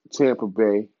Orleans, Tampa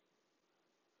Bay,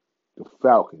 the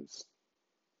Falcons,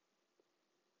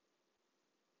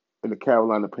 and the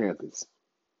Carolina Panthers.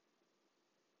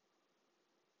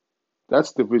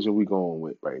 That's the division we going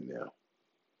with right now.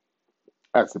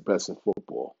 That's the best in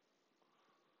football.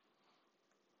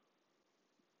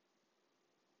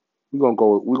 We're gonna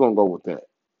go with that.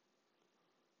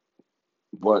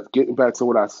 But getting back to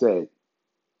what I said,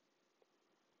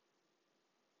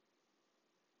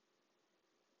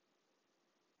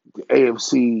 the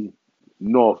AFC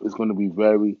North is gonna be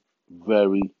very,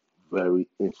 very, very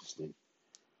interesting.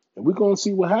 And we're gonna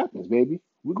see what happens, baby.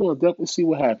 We're gonna definitely see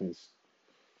what happens.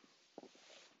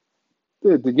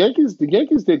 The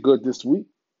Yankees did good this week.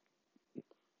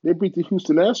 They beat the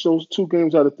Houston Astros 2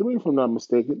 games out of 3, if I'm not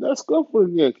mistaken. That's good for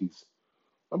the Yankees.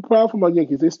 I'm proud for my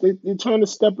Yankees. They're trying to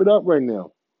step it up right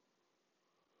now.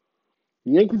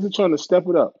 The Yankees are trying to step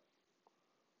it up.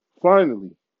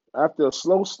 Finally, after a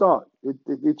slow start,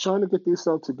 they're trying to get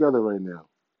themselves together right now.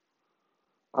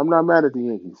 I'm not mad at the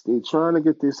Yankees. They're trying to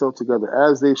get themselves together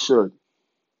as they should.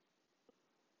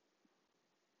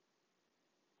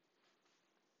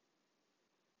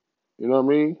 You know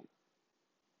what I mean?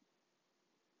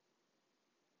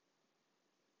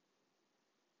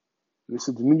 This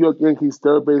is the New York Yankees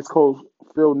third base coach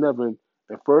Phil Nevin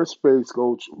and first base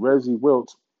coach Reggie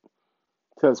Wilt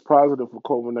test positive for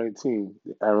COVID-19.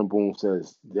 Aaron Boone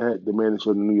says the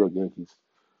manager of the New York Yankees.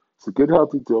 So get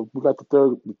healthy. We got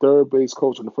the third base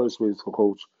coach and the first base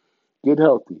coach. Get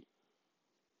healthy.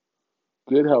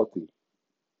 Get healthy.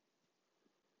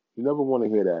 You never want to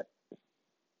hear that.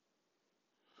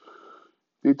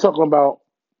 They're talking about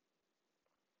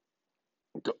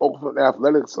the Oakland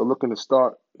Athletics are looking to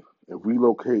start and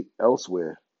relocate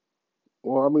elsewhere.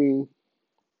 Well, I mean,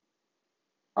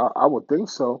 I would think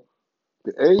so.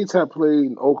 The A's have played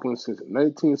in Oakland since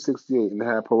 1968 and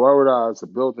have prioritized a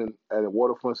building at a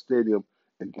waterfront stadium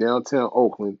in downtown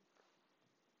Oakland,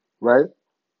 right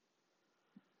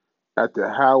at the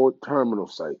Howard Terminal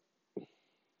site.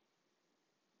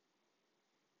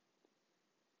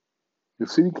 The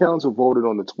city council voted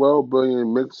on the 12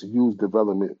 billion mixed-use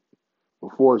development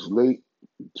before its late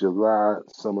July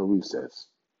summer recess.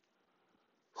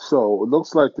 So it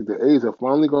looks like that the A's are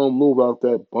finally going to move out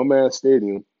that bum ass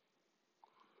stadium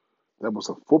that was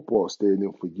a football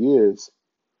stadium for years.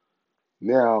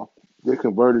 Now they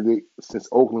converted it since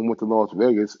Oakland went to Las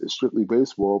Vegas. It's strictly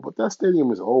baseball, but that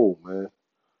stadium is old, man.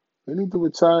 They need to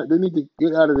retire. They need to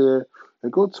get out of there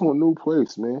and go to a new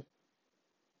place, man.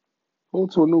 Go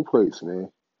to a new place, man.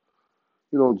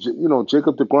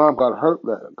 Jacob Degrom got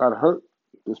hurt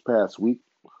this past week,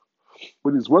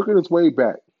 but he's working his way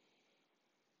back.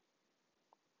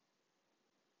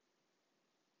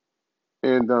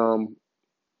 And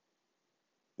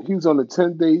he's on the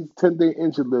 10-day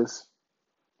injured list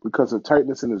because of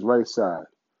tightness in his right side.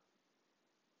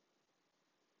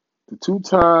 The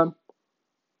two-time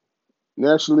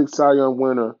National League Cy Young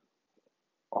winner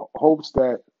hopes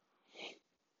that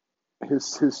his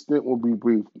stint will be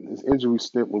brief. His injury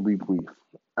stint will be brief.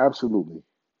 Absolutely.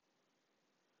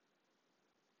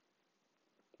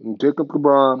 And Jacob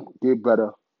DeGrom did better,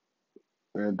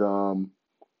 and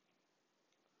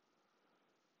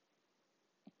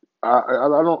I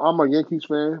don't. I'm a Yankees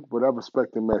fan, but I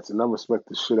respect the Mets and I respect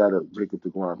the shit out of Jacob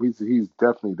DeGrom. He's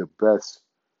definitely the best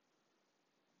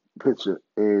pitcher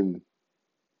in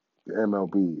the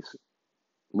MLB's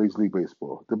Major League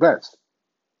Baseball. The best,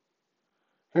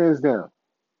 hands down,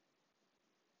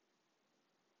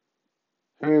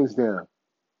 hands down,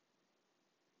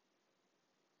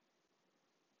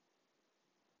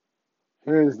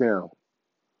 hands down.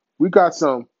 We got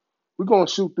some. We're gonna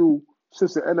shoot through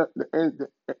since the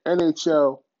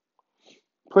NHL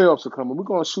playoffs are coming. We're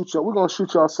gonna shoot y'all. We're gonna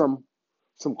shoot y'all some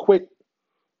quick.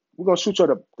 We're gonna shoot y'all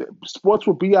the Sports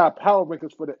will be our power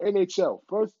rankings for the NHL.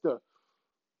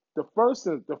 The first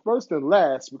and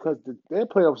last because their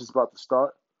playoffs is about to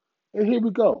start. And here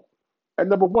we go. At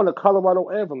number one, the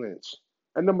Colorado Avalanche.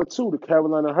 At number two, the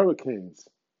Carolina Hurricanes.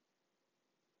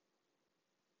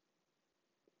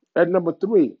 At number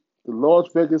three,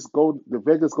 the Vegas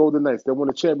Golden Knights. They won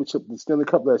the championship, the Stanley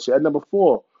Cup last year. At number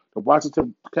four, the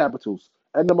Washington Capitals.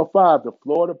 At number five, the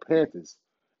Florida Panthers.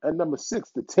 At number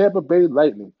six, the Tampa Bay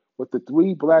Lightning, with the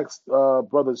three black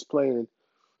brothers playing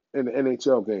in the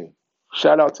NHL game.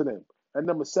 Shout out to them. At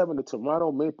number seven, the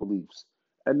Toronto Maple Leafs.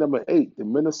 At number eight, the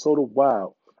Minnesota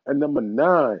Wild. At number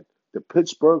nine, the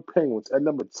Pittsburgh Penguins. At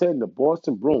number 10, the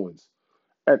Boston Bruins.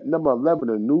 At number 11,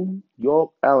 the New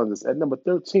York Islanders. At number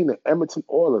 13, the Edmonton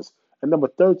Oilers. At number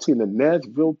 13, the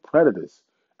Nashville Predators.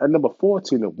 At number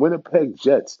 14, the Winnipeg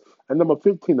Jets. At number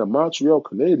 15, the Montreal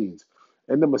Canadiens.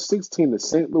 At number 16, the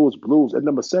St. Louis Blues. At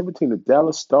number 17, the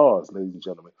Dallas Stars, ladies and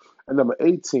gentlemen. At number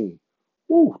 18,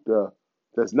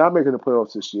 that's not making the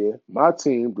playoffs this year, my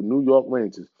team, the New York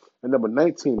Rangers. At number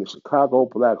 19, the Chicago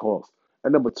Blackhawks.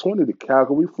 At number 20, the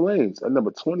Calgary Flames. At number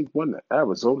 21, the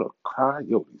Arizona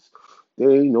Coyotes. They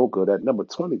ain't no good. At number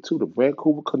 22, the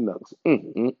Vancouver Canucks.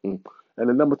 And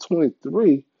at number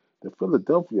 23, the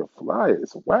Philadelphia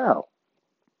Flyers. Wow.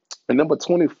 At number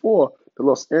 24, the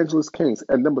Los Angeles Kings.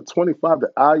 At number 25,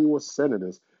 the Iowa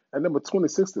Senators. At number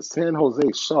 26, the San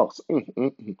Jose Sharks.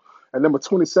 At number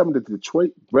 27, the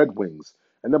Detroit Red Wings.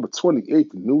 At number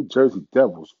 28, the New Jersey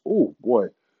Devils. Oh boy,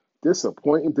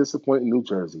 disappointing New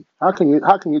Jersey. How can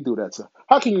you do that, sir?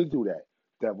 How can you do that,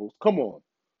 Devils? Come on.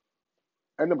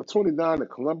 At number 29, the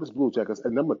Columbus Blue Jackets.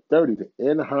 At number 30, the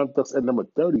Anaheim Ducks. At number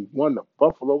 31, the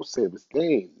Buffalo Sabres. They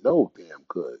ain't no damn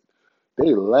good.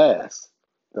 They last.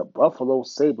 The Buffalo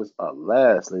Sabres are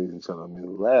last, ladies and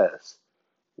gentlemen. Last.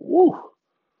 Woo.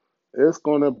 It's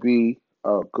going to be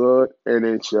a good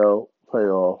NHL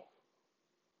playoff.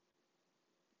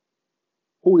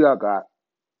 Who y'all got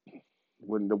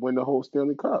win the whole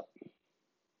Stanley Cup?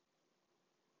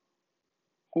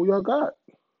 Who y'all got?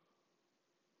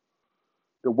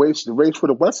 The race for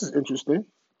the West is interesting.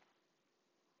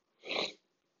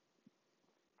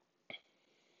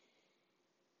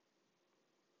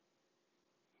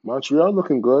 Montreal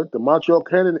looking good. The Montreal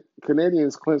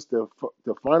Canadiens clinched the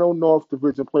final North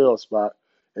Division playoff spot,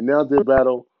 and now they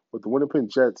battle with the Winnipeg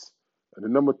Jets, the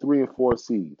number 3 and 4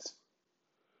 seeds.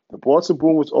 The Boston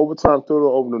Bruins overtime thriller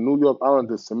over the New York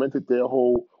Islanders cemented their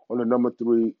hold on the number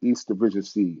 3 East Division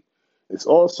seed. It's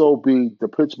also be the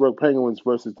Pittsburgh Penguins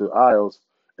versus the Isles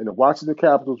and the Washington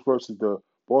Capitals versus the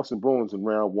Boston Bruins in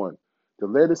round one. The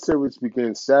latest series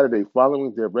begins Saturday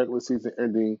following their regular season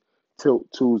ending till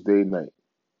Tuesday night.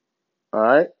 All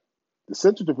right? The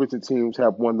Central Division teams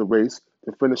have won the race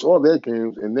to finish all their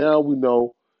games, and now we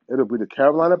know it'll be the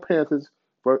Carolina Panthers,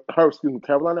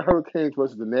 Carolina Hurricanes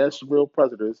versus the Nashville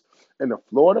Predators, and the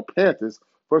Florida Panthers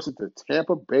versus the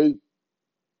Tampa Bay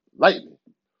Lightning,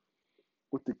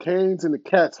 with the Canes and the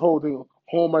Cats holding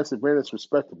home ice advantage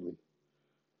respectively.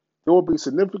 There will be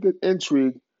significant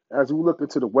intrigue as we look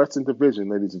into the Western Division,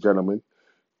 ladies and gentlemen.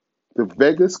 The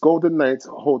Vegas Golden Knights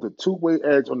hold a two-way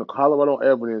edge on the Colorado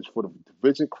Avalanche for the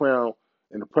division crown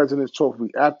and the President's Trophy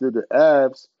after the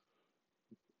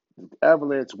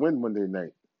Avalanche win Monday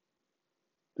night.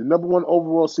 The number one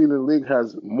overall seed in the league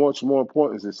has much more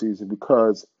importance this season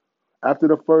because after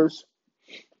the first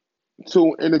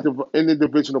two in the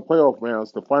divisional playoff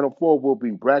rounds, the final four will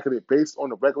be bracketed based on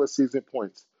the regular season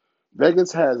points.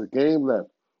 Vegas has a game left.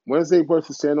 Wednesday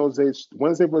versus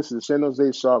the San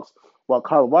Jose Sharks, while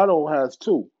Colorado has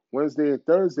two, Wednesday and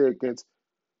Thursday against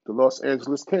the Los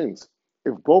Angeles Kings.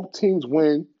 If both teams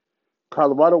win,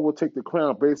 Colorado will take the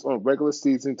crown based on regular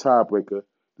season tiebreaker.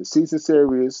 The season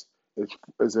series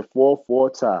is a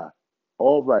 4-4 tie.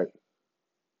 All right.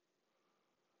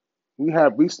 We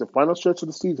have reached the final stretch of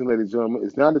the season, ladies and gentlemen.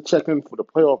 It's now to check in for the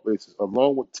playoff races,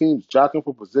 along with teams jockeying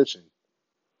for position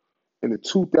in the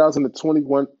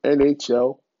 2021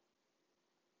 NHL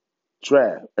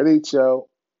draft, NHL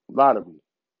lottery,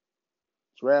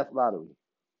 draft lottery.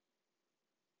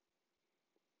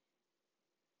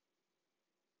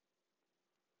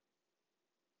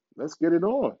 Let's get it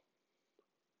on.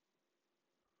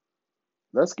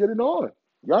 Let's get it on.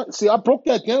 Y'all see, I broke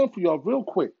that down for y'all real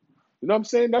quick. You know what I'm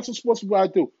saying? That's what sports people I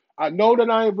do. I know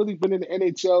that I ain't really been in the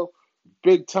NHL,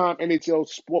 big time NHL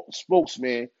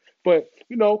spokesman, but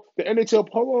you know the NHL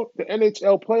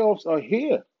playoffs are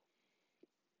here.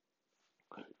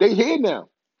 They here now,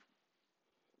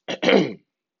 and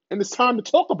it's time to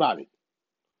talk about it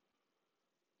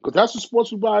because that's what sports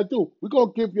people I do. We're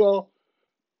gonna give y'all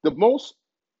the most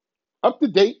up to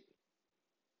date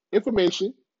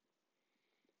information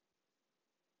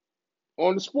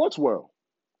on the sports world.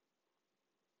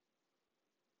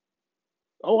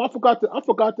 Oh, I forgot to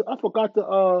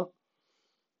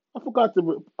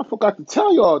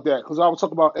tell y'all that because I was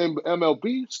talking about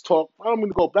MLB's talk. I'm going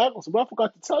to go backwards, but I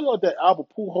forgot to tell y'all that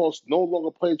Albert Pujols no longer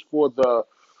plays for the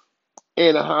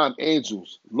Anaheim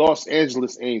Angels, Los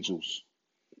Angeles Angels,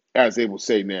 as they will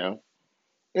say now.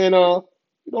 And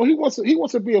he wants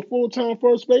to be a full time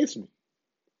first baseman.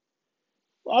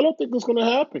 I don't think it's going to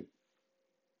happen.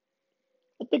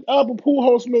 I think Albert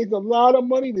Pujols made a lot of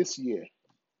money this year.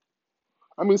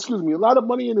 I mean, excuse me, a lot of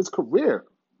money in his career.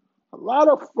 A lot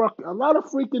of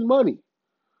freaking money.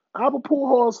 Albert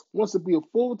Pujols wants to be a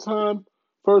full time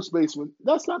first baseman.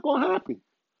 That's not going to happen.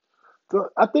 So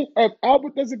I think if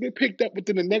Albert doesn't get picked up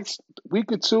within the next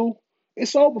week or two,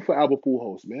 it's over for Albert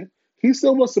Pujols, man. He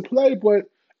still wants to play, but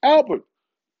Albert,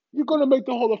 you're going to make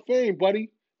the Hall of Fame, buddy.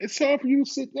 It's time for you to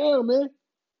sit down, man.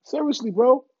 Seriously,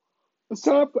 bro. It's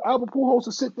time for Albert Pujols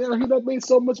to sit down. He done made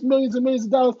so much millions and millions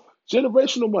of dollars,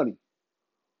 generational money.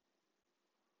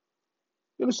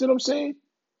 You understand what I'm saying?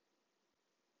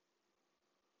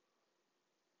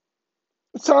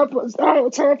 Time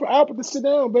for Albert to sit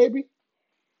down, baby.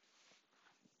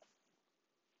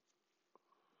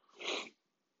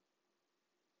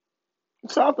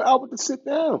 It's time for Albert to sit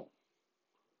down.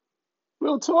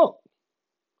 Real talk.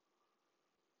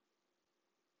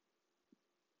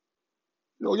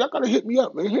 You know, y'all gotta hit me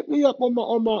up, man. Hit me up on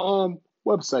my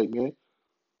website, man.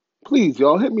 Please,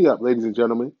 y'all, hit me up, ladies and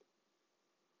gentlemen.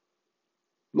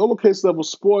 Lowercase level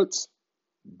sports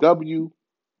WBI.com.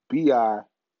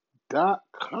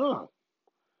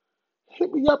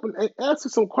 Hit me up and answer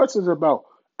some questions about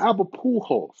Albert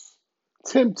Pujols,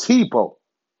 Tim Tebow,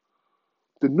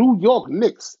 the New York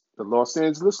Knicks, the Los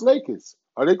Angeles Lakers.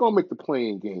 Are they gonna make the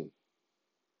playing game?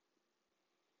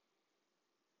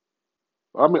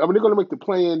 Are they gonna make the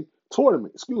playing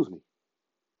tournament? Excuse me.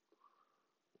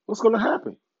 What's gonna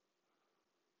happen?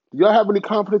 Do y'all have any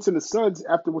confidence in the Suns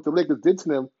after what the Lakers did to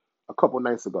them a couple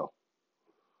nights ago?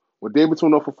 When Davis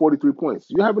went off for 43 points.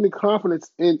 Do you have any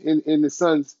confidence in the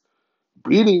Suns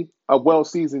beating a well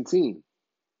seasoned team?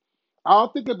 I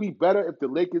don't think it'd be better if the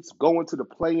Lakers go into the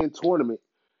play in tournament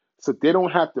so they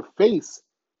don't have to face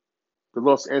the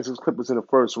Los Angeles Clippers in the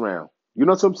first round. You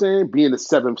know what I'm saying? Being the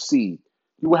seventh seed.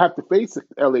 You would have to face the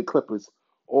LA Clippers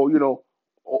or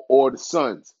the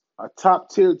Suns, a top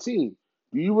tier team.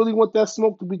 Do you really want that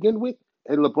smoke to begin with?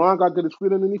 And LeBron got to get his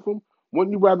feet underneath him?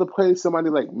 Wouldn't you rather play somebody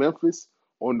like Memphis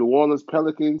or New Orleans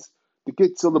Pelicans to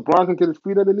get so LeBron can get his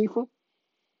feet underneath him?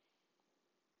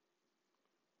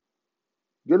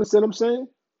 You understand what I'm saying?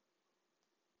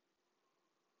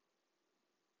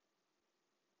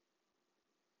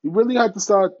 You really have to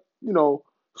start,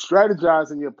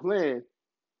 strategizing your plan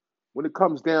when it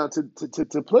comes down to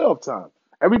playoff time.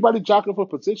 Everybody jockeying for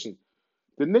position.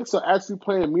 The Knicks are actually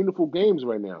playing meaningful games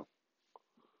right now.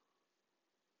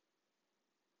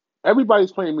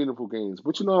 Everybody's playing meaningful games,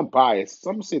 but I'm biased. So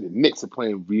I'm gonna say the Knicks are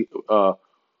playing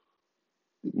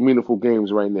meaningful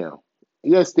games right now.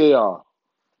 Yes, they are,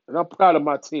 and I'm proud of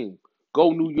my team.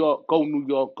 Go New York, go New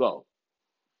York, go.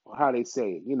 Or how they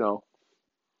say it.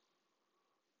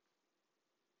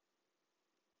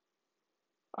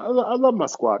 I love my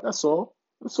squad. That's all.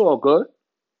 It's all good.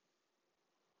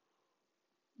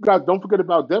 Guys, don't forget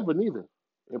about Denver neither.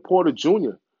 And Porter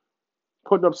Jr.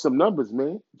 putting up some numbers,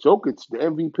 man. Jokic, the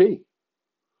MVP.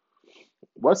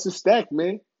 What's the stack,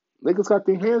 man? Lakers got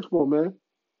their hands full, man.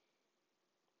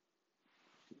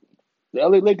 The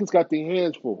LA Lakers got their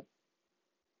hands full.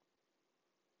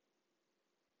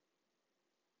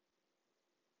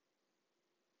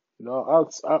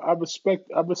 I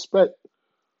respect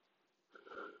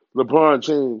LeBron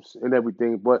James and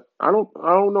everything, but I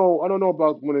don't know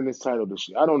about winning this title this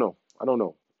year. I don't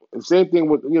know. And same thing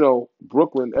with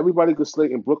Brooklyn. Everybody could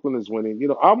slate and Brooklyn is winning.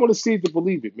 I want to see it to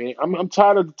believe it, man. I'm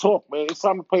tired of the talk, man. It's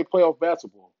time to play playoff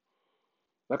basketball.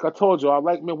 Like I told you, I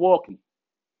like Milwaukee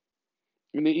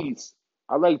in the East.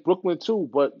 I like Brooklyn too,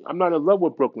 but I'm not in love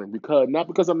with Brooklyn because not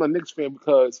because I'm a Knicks fan,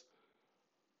 because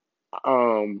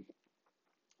um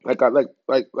like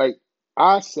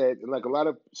I said, and like a lot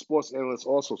of sports analysts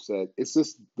also said, it's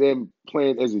just them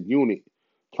playing as a unit,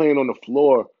 playing on the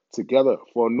floor together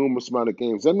for a numerous amount of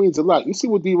games. That means a lot. You see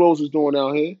what D Rose is doing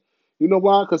out here. You know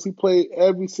why? Because he played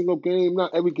every single game,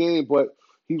 not every game, but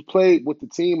he's played with the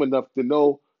team enough to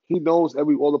know he knows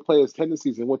all the players'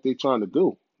 tendencies and what they're trying to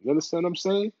do. You understand what I'm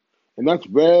saying? And that's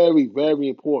very, very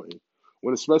important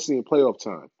when, especially in playoff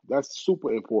time. That's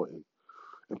super important,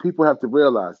 and people have to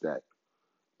realize that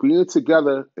being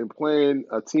together and playing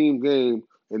a team game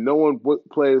and knowing what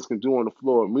players can do on the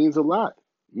floor means a lot.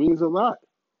 Means a lot.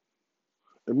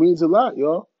 It means a lot,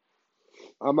 y'all.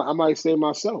 I might say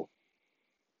myself.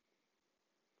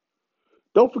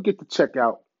 Don't forget to check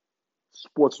out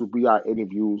Sports with BI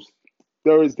interviews,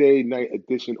 Thursday night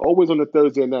edition. Always on the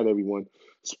Thursday night, everyone.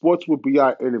 Sports with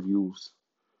BI interviews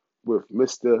with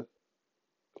Mr.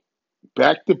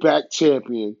 Back to back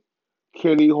champion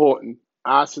Kenny Horton,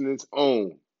 Arsenal's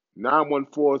own,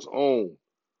 914's own.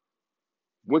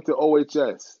 Went to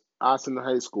OHS, Arsenal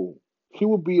High School. He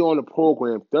will be on the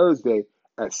program Thursday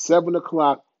at 7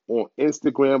 o'clock on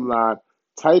Instagram Live.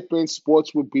 Type in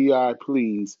Sports with BI,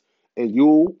 please. And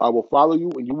I will follow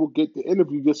you and you will get the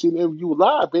interview. You'll see the interview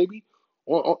live, baby,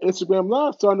 on Instagram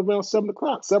Live starting around 7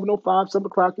 o'clock, 7:05, 7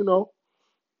 o'clock,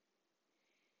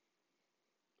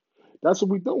 That's what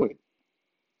we're doing.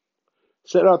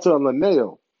 Shout out to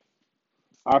Linneo.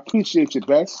 I appreciate you,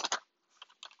 best.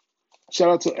 Shout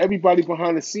out to everybody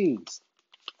behind the scenes.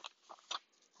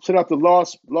 Shout out to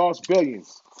Lost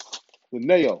Billions,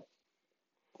 Linneo,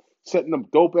 setting them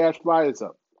dope ass flyers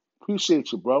up.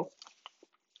 Appreciate you, bro.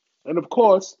 And of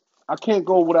course, I can't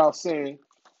go without saying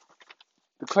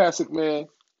the classic man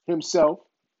himself.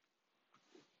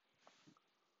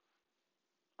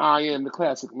 I am the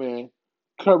classic man.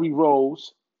 Curry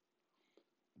Rose.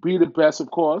 Be the best,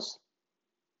 of course.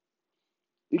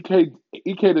 EK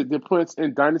the Prince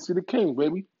and Dynasty the King,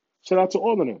 baby. Shout out to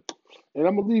all of them. And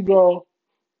I'm gonna leave y'all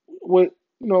with,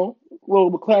 a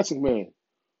little bit classic man. You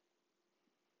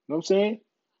know what I'm saying?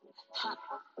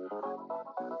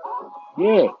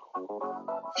 Yeah.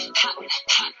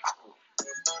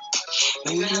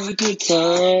 We gonna have a good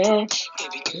time.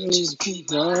 Good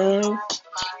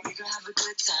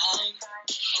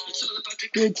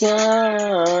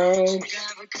time.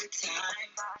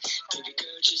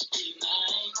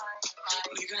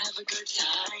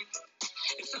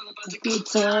 Good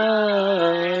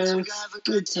time.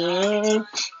 Good time.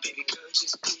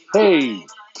 Hey.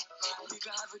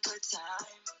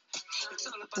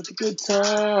 Good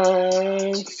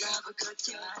time.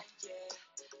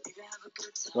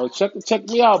 So check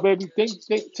me out, baby.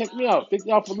 Check me out. Thank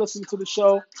y'all for listening to the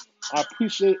show. I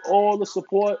appreciate all the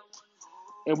support,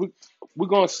 and we're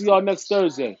gonna see y'all next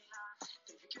Thursday.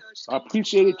 I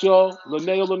appreciate it, y'all.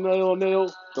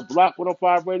 Linneo, the Block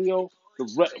 105 Radio, the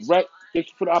Rec. Thank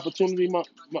you for the opportunity, my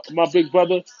big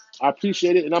brother. I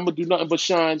appreciate it, and I'm gonna do nothing but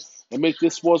shine and make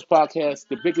this sports podcast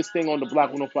the biggest thing on the Block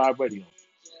 105 Radio.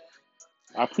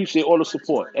 I appreciate all the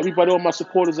support. Everybody, all my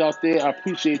supporters out there, I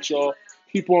appreciate y'all.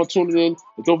 Keep on tuning in,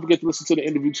 and don't forget to listen to the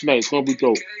interview tonight. It's gonna be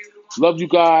dope. Love you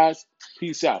guys.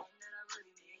 Peace out.